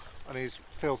pool and is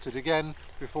filtered again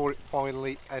before it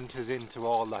finally enters into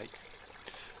our lake.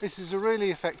 This is a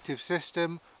really effective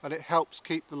system, and it helps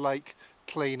keep the lake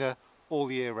cleaner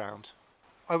all year round.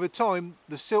 Over time,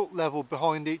 the silt level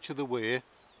behind each of the weir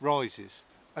rises,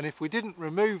 and if we didn't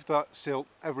remove that silt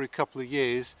every couple of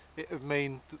years, it would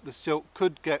mean that the silt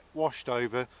could get washed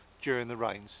over during the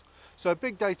rains. So a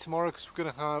big day tomorrow, because we're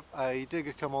going to have a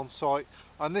digger come on site,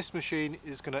 and this machine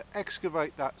is going to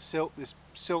excavate that silt, this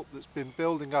silt that's been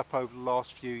building up over the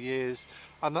last few years,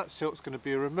 and that silt's going to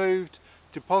be removed,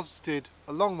 deposited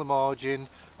along the margin,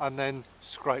 and then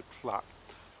scraped flat.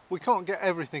 We can't get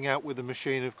everything out with the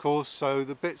machine, of course, so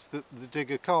the bits that the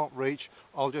digger can't reach,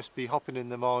 I'll just be hopping in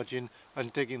the margin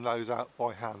and digging those out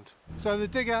by hand. So the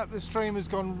dig out the stream has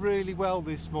gone really well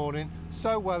this morning,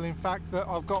 so well in fact that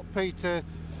I've got Peter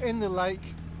in the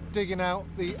lake digging out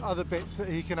the other bits that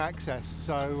he can access.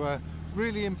 So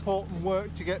really important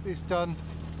work to get this done,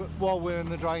 but while we're in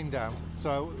the drain down.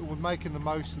 So we're making the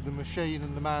most of the machine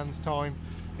and the man's time.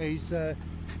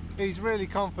 He's really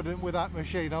confident with that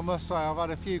machine. I must say I've had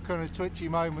a few kind of twitchy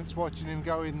moments watching him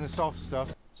go in the soft stuff.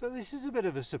 So this is a bit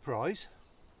of a surprise.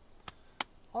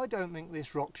 I don't think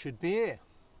this rock should be here.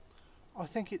 I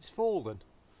think it's fallen.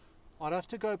 I'd have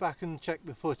to go back and check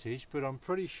the footage, but I'm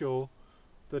pretty sure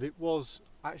that it was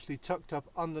actually tucked up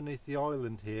underneath the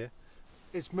island here.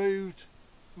 It's moved,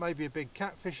 maybe a big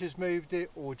catfish has moved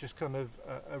it, or just kind of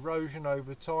erosion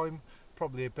over time,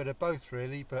 probably a bit of both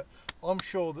really, but I'm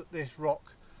sure that this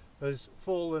rock has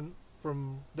fallen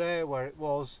from there where it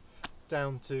was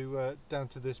down to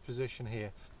this position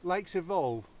here. Lakes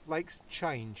evolve, lakes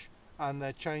change, and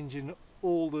they're changing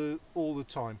all the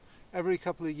time. Every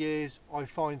couple of years I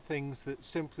find things that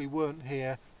simply weren't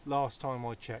here last time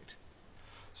I checked.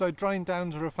 So drain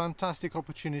downs are a fantastic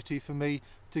opportunity for me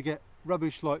to get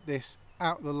rubbish like this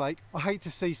out of the lake. I hate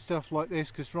to see stuff like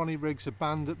this because Ronnie rigs are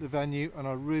banned at the venue, and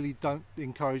I really don't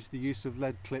encourage the use of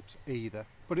lead clips either.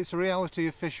 But it's a reality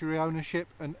of fishery ownership,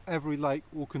 and every lake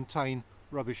will contain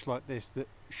rubbish like this that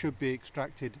should be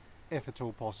extracted if at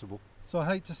all possible. So I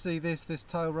hate to see this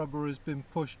tail rubber has been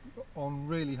pushed on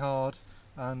really hard,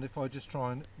 and if I just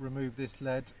try and remove this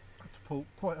lead, I have to pull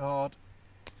quite hard.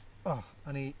 Oh,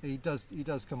 and he does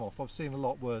come off. I've seen a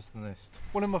lot worse than this.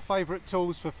 One of my favourite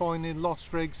tools for finding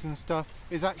lost rigs and stuff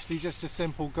is actually just a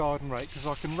simple garden rake, because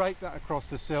I can rake that across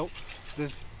the silt.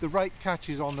 The rake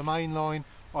catches on the main line,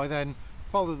 I then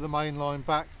follow the main line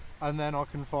back, and then I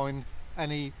can find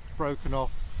any broken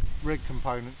off rig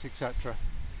components, etc.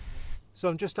 So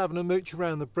I'm just having a mooch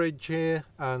around the bridge here,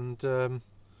 and I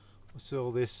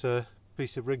saw this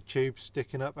piece of rig tube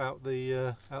sticking up out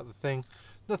the thing.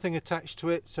 Nothing attached to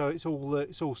it, so it's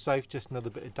all safe. Just another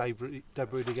bit of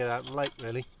debris to get out of the lake,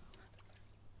 really.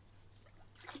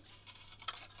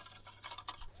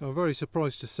 So I'm very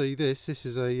surprised to see this. This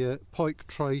is a pike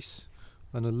trace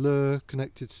and a lure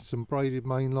connected to some braided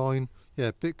main line. Yeah,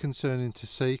 a bit concerning to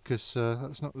see, because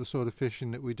that's not the sort of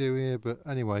fishing that we do here, but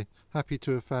anyway, happy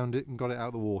to have found it and got it out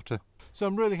of the water. So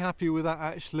I'm really happy with that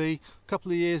actually. A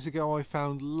couple of years ago I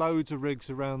found loads of rigs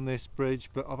around this bridge,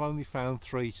 but I've only found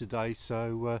 3 today.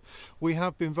 So we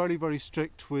have been very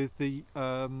strict with the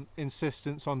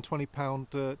insistence on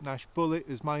 £20 Nash bullet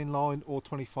as main line or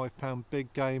 £25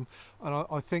 big game, and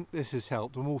I think this has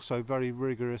helped. I'm also very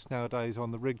rigorous nowadays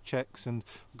on the rig checks, and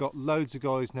got loads of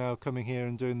guys now coming here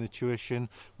and doing the tuition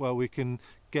where we can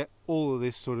get all of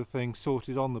this sort of thing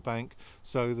sorted on the bank,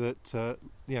 so that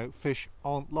you know, fish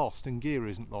aren't lost and gear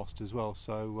isn't lost as well.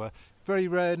 So very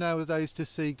rare nowadays to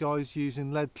see guys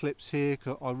using lead clips here.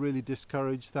 I really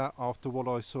discourage that after what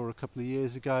I saw a couple of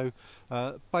years ago.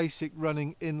 Basic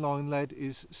running inline lead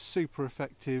is super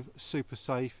effective, super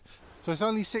safe. So it's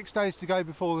only 6 days to go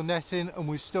before the netting, and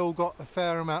we've still got a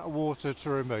fair amount of water to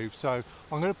remove. So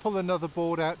I'm going to pull another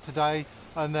board out today,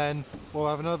 and then we'll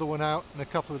have another one out in a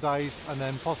couple of days, and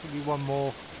then possibly one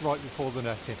more right before the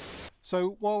netting.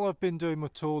 So while I've been doing my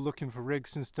tour looking for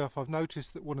rigs and stuff, I've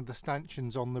noticed that one of the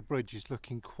stanchions on the bridge is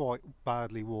looking quite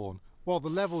badly worn. While the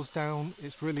level's down,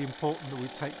 it's really important that we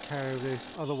take care of this,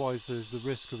 otherwise there's the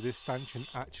risk of this stanchion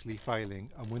actually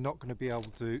failing, and we're not going to be able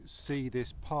to see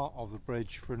this part of the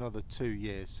bridge for another 2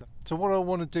 years. So what I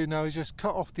want to do now is just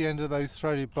cut off the end of those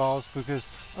threaded bars, because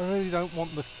I really don't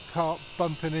want the carp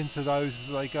bumping into those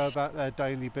as they go about their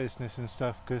daily business and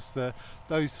stuff, because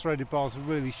those threaded bars are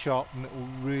really sharp and it will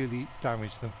really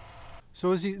damage them.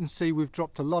 So as you can see, we've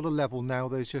dropped a lot of level now.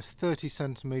 There's just 30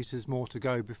 centimetres more to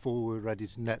go before we're ready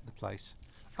to net the place.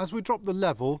 As we drop the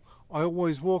level, I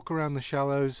always walk around the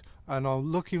shallows, and I'm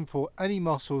looking for any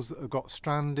mussels that have got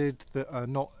stranded, that are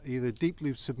not either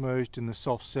deeply submerged in the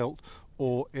soft silt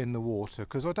or in the water,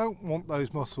 because I don't want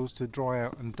those mussels to dry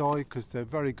out and die, because they're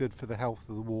very good for the health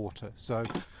of the water. So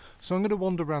I'm going to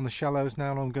wander around the shallows now,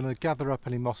 and I'm going to gather up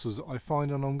any mussels that I find,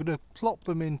 and I'm going to plop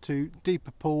them into deeper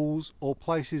pools or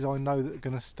places I know that are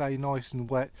going to stay nice and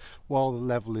wet while the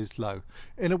level is low.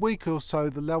 In a week or so,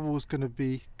 the level is going to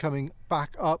be coming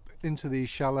back up into these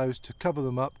shallows to cover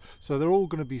them up, so they're all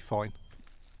going to be fine.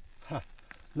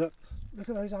 Look at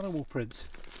those animal prints.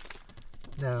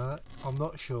 Now, I'm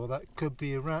not sure, that could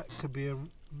be a rat, could be a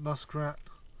muskrat,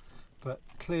 but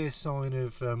clear sign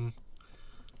of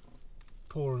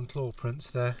paw and claw prints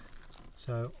there.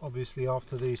 So obviously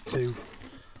after these two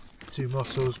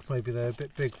mussels, maybe they're a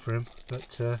bit big for him,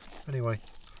 but anyway,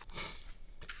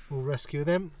 we'll rescue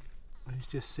them. He's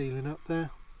just sealing up there.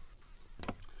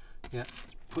 Yeah,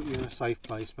 put you in a safe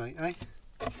place, mate, eh?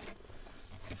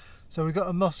 So we've got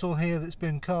a mussel here that's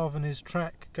been carving his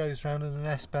track, goes round in an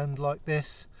S-bend like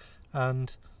this,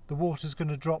 and the water's going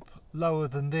to drop lower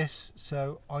than this,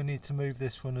 so I need to move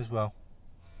this one as well.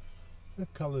 The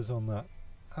colours on that,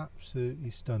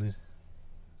 absolutely stunning.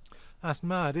 That's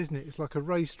mad, isn't it? It's like a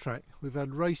racetrack. We've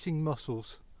had racing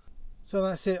mussels. So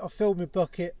that's it, I've filled my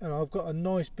bucket, and I've got a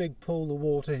nice big pool of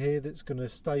water here that's going to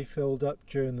stay filled up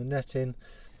during the netting.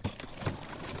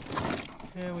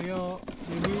 There we are.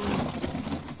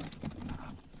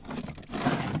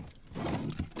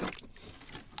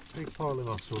 Big pile of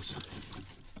mussels.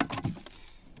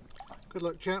 Good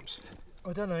luck, chaps.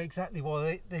 I don't know exactly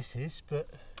what this is, but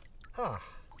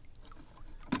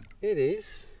it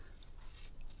is.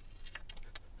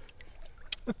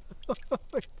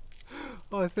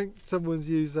 I think someone's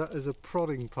used that as a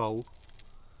prodding pole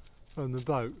from the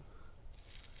boat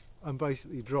and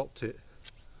basically dropped it.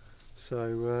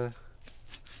 So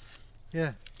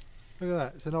yeah, look at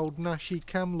that, it's an old Nashy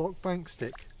camlock bank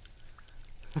stick.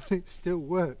 It still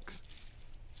works.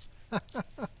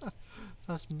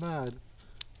 That's mad.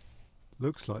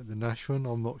 Looks like the Nash one,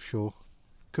 I'm not sure.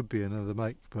 Could be another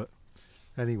make, but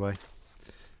anyway,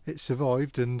 it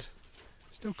survived and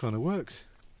still kind of works.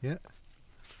 Yeah.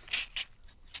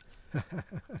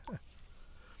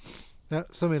 Now,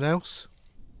 something else.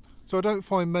 So I don't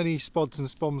find many spods and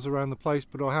spoms around the place,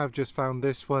 but I have just found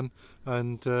this one,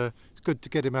 and it's good to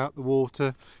get him out the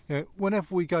water. You know,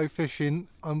 whenever we go fishing,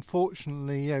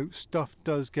 unfortunately, you know, stuff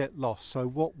does get lost. So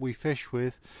what we fish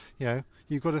with, you know,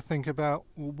 you've got to think about,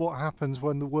 well, what happens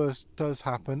when the worst does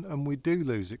happen and we do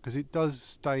lose it, because it does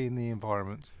stay in the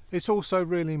environment. It's also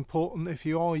really important, if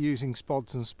you are using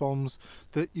spods and spoms,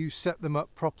 that you set them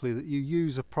up properly, that you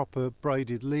use a proper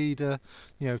braided leader,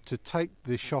 you know, to take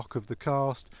the shock of the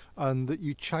cast, and that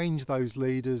you change those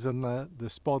leaders and the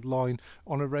spod line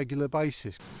on a regular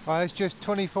basis. It's just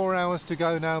 24 hours to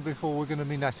go now before we're going to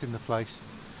be netting the place.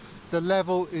 The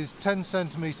level is 10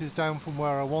 centimetres down from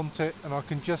where I want it, and I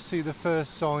can just see the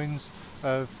first signs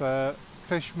of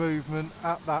fish movement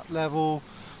at that level,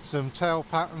 some tail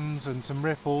patterns and some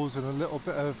ripples and a little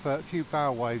bit of a few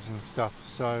bow waves and stuff.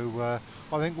 So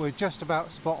I think we're just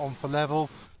about spot on for level.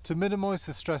 To minimise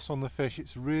the stress on the fish,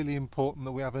 it's really important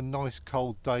that we have a nice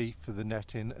cold day for the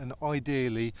netting, and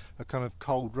ideally a kind of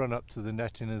cold run up to the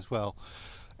netting as well.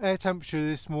 Air temperature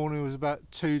this morning was about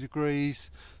 2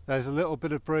 degrees. There's a little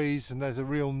bit of breeze and there's a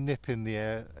real nip in the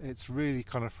air. It's really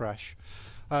kind of fresh.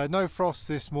 No frost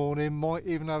this morning, might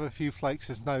even have a few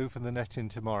flakes of snow for the netting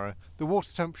tomorrow. The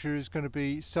water temperature is going to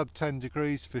be sub 10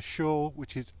 degrees for sure,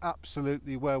 which is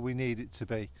absolutely where we need it to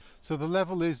be. So the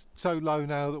level is so low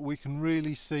now that we can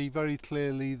really see very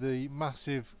clearly the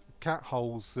massive cat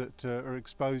holes that are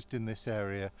exposed in this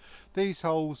area. These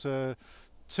holes are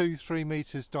 2-3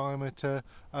 meters diameter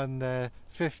and they're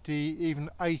 50, even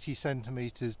 80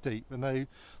 centimeters deep, and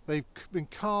they've been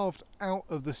carved out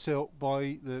of the silt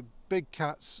by the big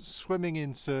cats swimming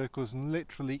in circles and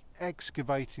literally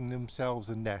excavating themselves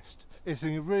a nest. It's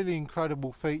a really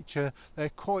incredible feature. They're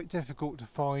quite difficult to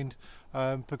find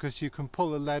because you can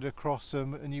pull a lead across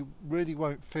them and you really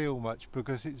won't feel much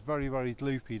because it's very, very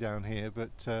loopy down here.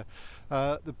 But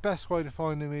the best way to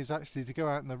find them is actually to go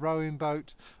out in the rowing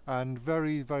boat and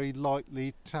very, very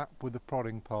lightly tap with the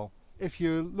prodding pole. If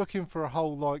you're looking for a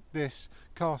hole like this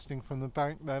casting from the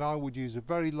bank, then I would use a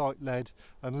very light lead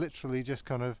and literally just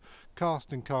kind of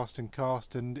cast and cast and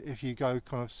cast, and if you go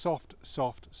kind of soft,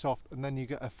 soft, soft, and then you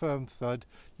get a firm thud,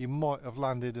 you might have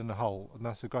landed in a hole, and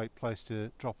that's a great place to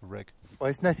drop a rig.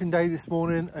 Well, it's netting day this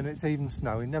morning and it's even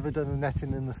snowing. Never done a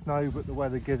netting in the snow, but the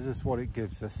weather gives us what it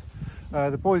gives us.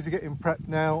 The boys are getting prepped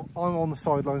now. I'm on the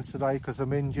sidelines today because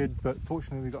I'm injured, but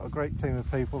fortunately we've got a great team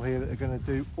of people here that are going to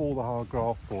do all the hard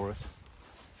graft for us.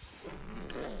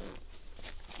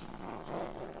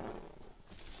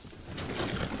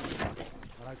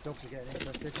 I hope dogs are getting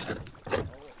interested. Yeah,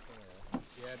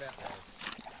 about that.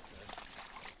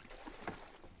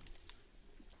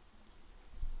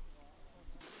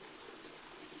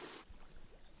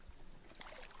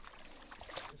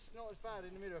 It's not as bad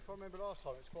in the middle. If I remember last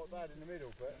time, it's quite bad in the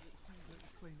middle, but It's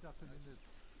cleaned up in the middle.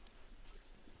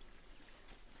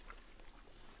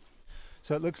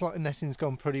 So it looks like the netting's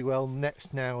gone pretty well.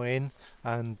 Net's now in,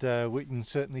 and we can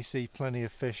certainly see plenty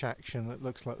of fish action. It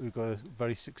looks like we've got a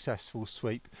very successful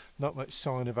sweep. Not much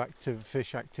sign of active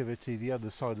fish activity the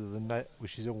other side of the net,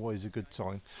 which is always a good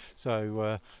sign.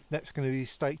 So net's going to be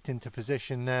staked into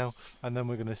position now, and then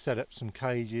we're going to set up some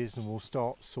cages and we'll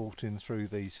start sorting through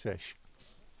these fish.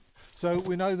 So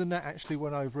we know the net actually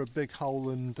went over a big hole,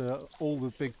 and all the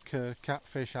big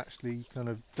catfish actually kind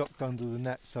of ducked under the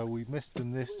net, so we missed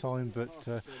them this time,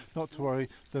 but not to worry.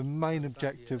 The main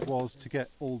objective was to get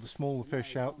all the smaller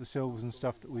fish out, the silvers and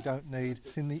stuff that we don't need.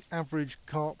 In the average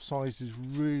carp sizes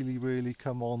really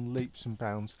come on leaps and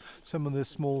bounds. Some of the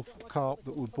small carp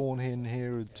that were born in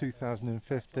here in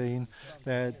 2015,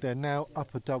 they're now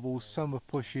upper doubles. Some are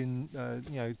pushing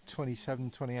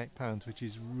 27-28 pounds, which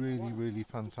is really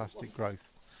fantastic growth.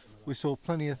 We saw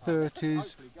plenty of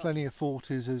 30s, plenty of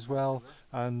 40s as well,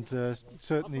 and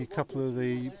certainly a couple of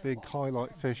the big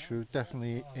highlight fish were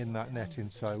definitely in that netting,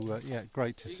 so yeah,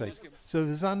 great to see. So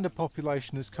the zander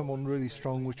population has come on really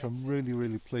strong, which I'm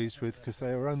really pleased with, because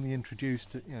they were only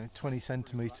introduced at 20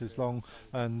 centimetres long,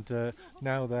 and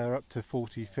now they're up to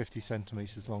 40-50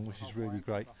 centimetres long, which is really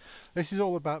great. This is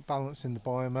all about balancing the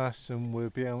biomass, and we're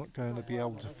going to be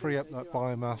able to free up that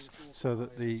biomass so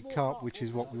that the carp, which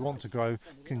is what we want to grow,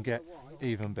 can get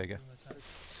even bigger.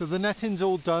 So the netting's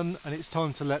all done and it's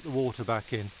time to let the water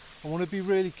back in. I want to be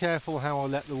really careful how I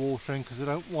let the water in, because I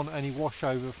don't want any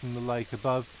washover from the lake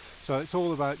above. So it's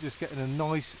all about just getting a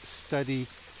nice steady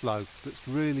flow that's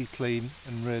really clean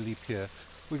and really pure.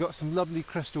 We've got some lovely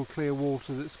crystal clear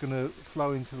water that's going to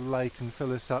flow into the lake and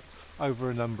fill us up over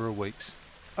a number of weeks.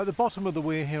 At the bottom of the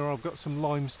weir here I've got some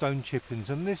limestone chippings,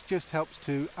 and this just helps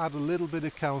to add a little bit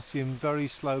of calcium very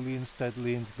slowly and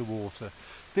steadily into the water.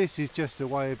 This is just a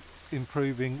way of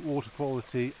improving water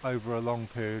quality over a long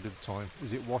period of time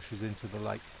as it washes into the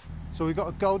lake. So we've got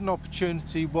a golden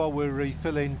opportunity while we're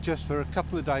refilling just for a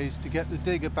couple of days to get the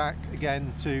digger back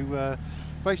again to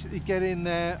Basically get in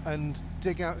there and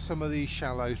dig out some of these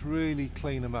shallows, really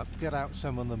clean them up, get out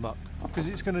some of the muck, because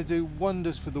it's going to do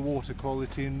wonders for the water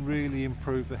quality and really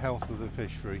improve the health of the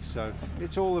fishery. So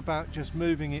it's all about just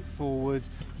moving it forward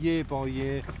year by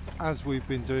year, as we've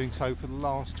been doing so for the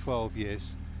last 12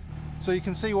 years. So you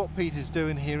can see what Peter's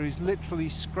doing here. He's literally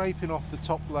scraping off the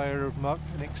top layer of muck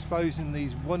and exposing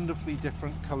these wonderfully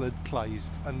different coloured clays,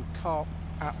 and carp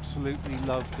absolutely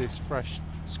love this fresh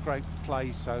scraped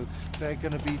clay, so they're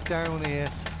going to be down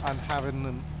here and having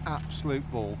an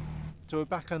absolute ball. So we're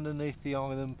back underneath the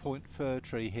Island Point fir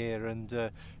tree here,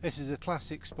 and this is a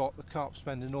classic spot. The carp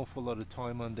spend an awful lot of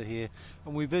time under here,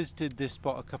 and we visited this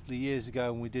spot a couple of years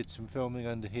ago and we did some filming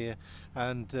under here,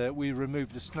 and we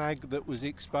removed the snag that was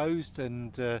exposed,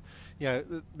 and you know,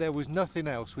 there was nothing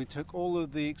else. We took all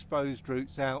of the exposed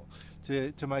roots out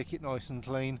to make it nice and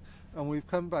clean, and we've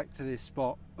come back to this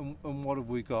spot, and what have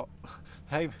we got?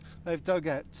 They've dug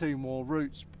out 2 more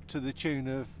roots to the tune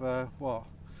of what,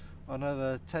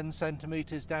 another 10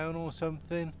 centimeters down or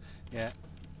something. Yeah,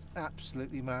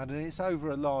 absolutely mad, and it's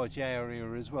over a large area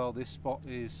as well. This spot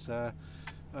is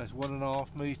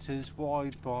 1.5 meters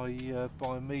wide by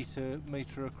a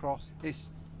meter across.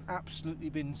 It's absolutely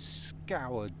been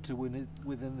scoured to within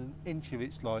an inch of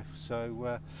its life.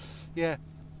 So yeah,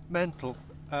 mental,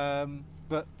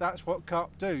 but that's what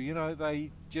carp do, you know,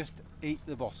 they just eat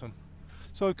the bottom.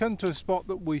 So I've come to a spot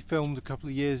that we filmed a couple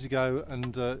of years ago,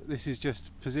 and this is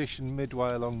just positioned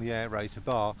midway along the aerator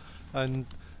bar, and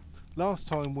last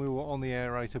time we were on the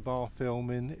aerator bar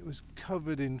filming, it was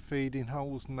covered in feeding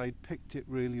holes and they'd picked it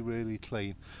really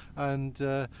clean, and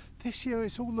this year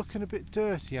it's all looking a bit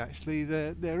dirty actually.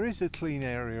 There is a clean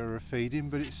area of feeding,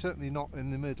 but it's certainly not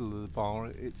in the middle of the bar,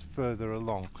 it's further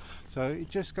along. So it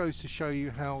just goes to show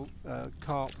you how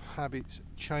carp habits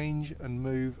change and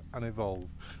move and evolve,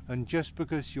 and just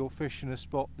because you're fishing a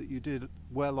spot that you did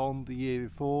well on the year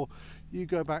before, you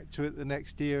go back to it the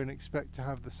next year and expect to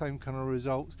have the same kind of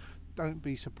results. Don't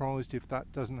be surprised if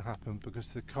that doesn't happen, because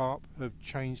the carp have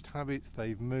changed habits,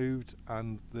 they've moved,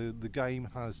 and the game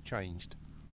has changed.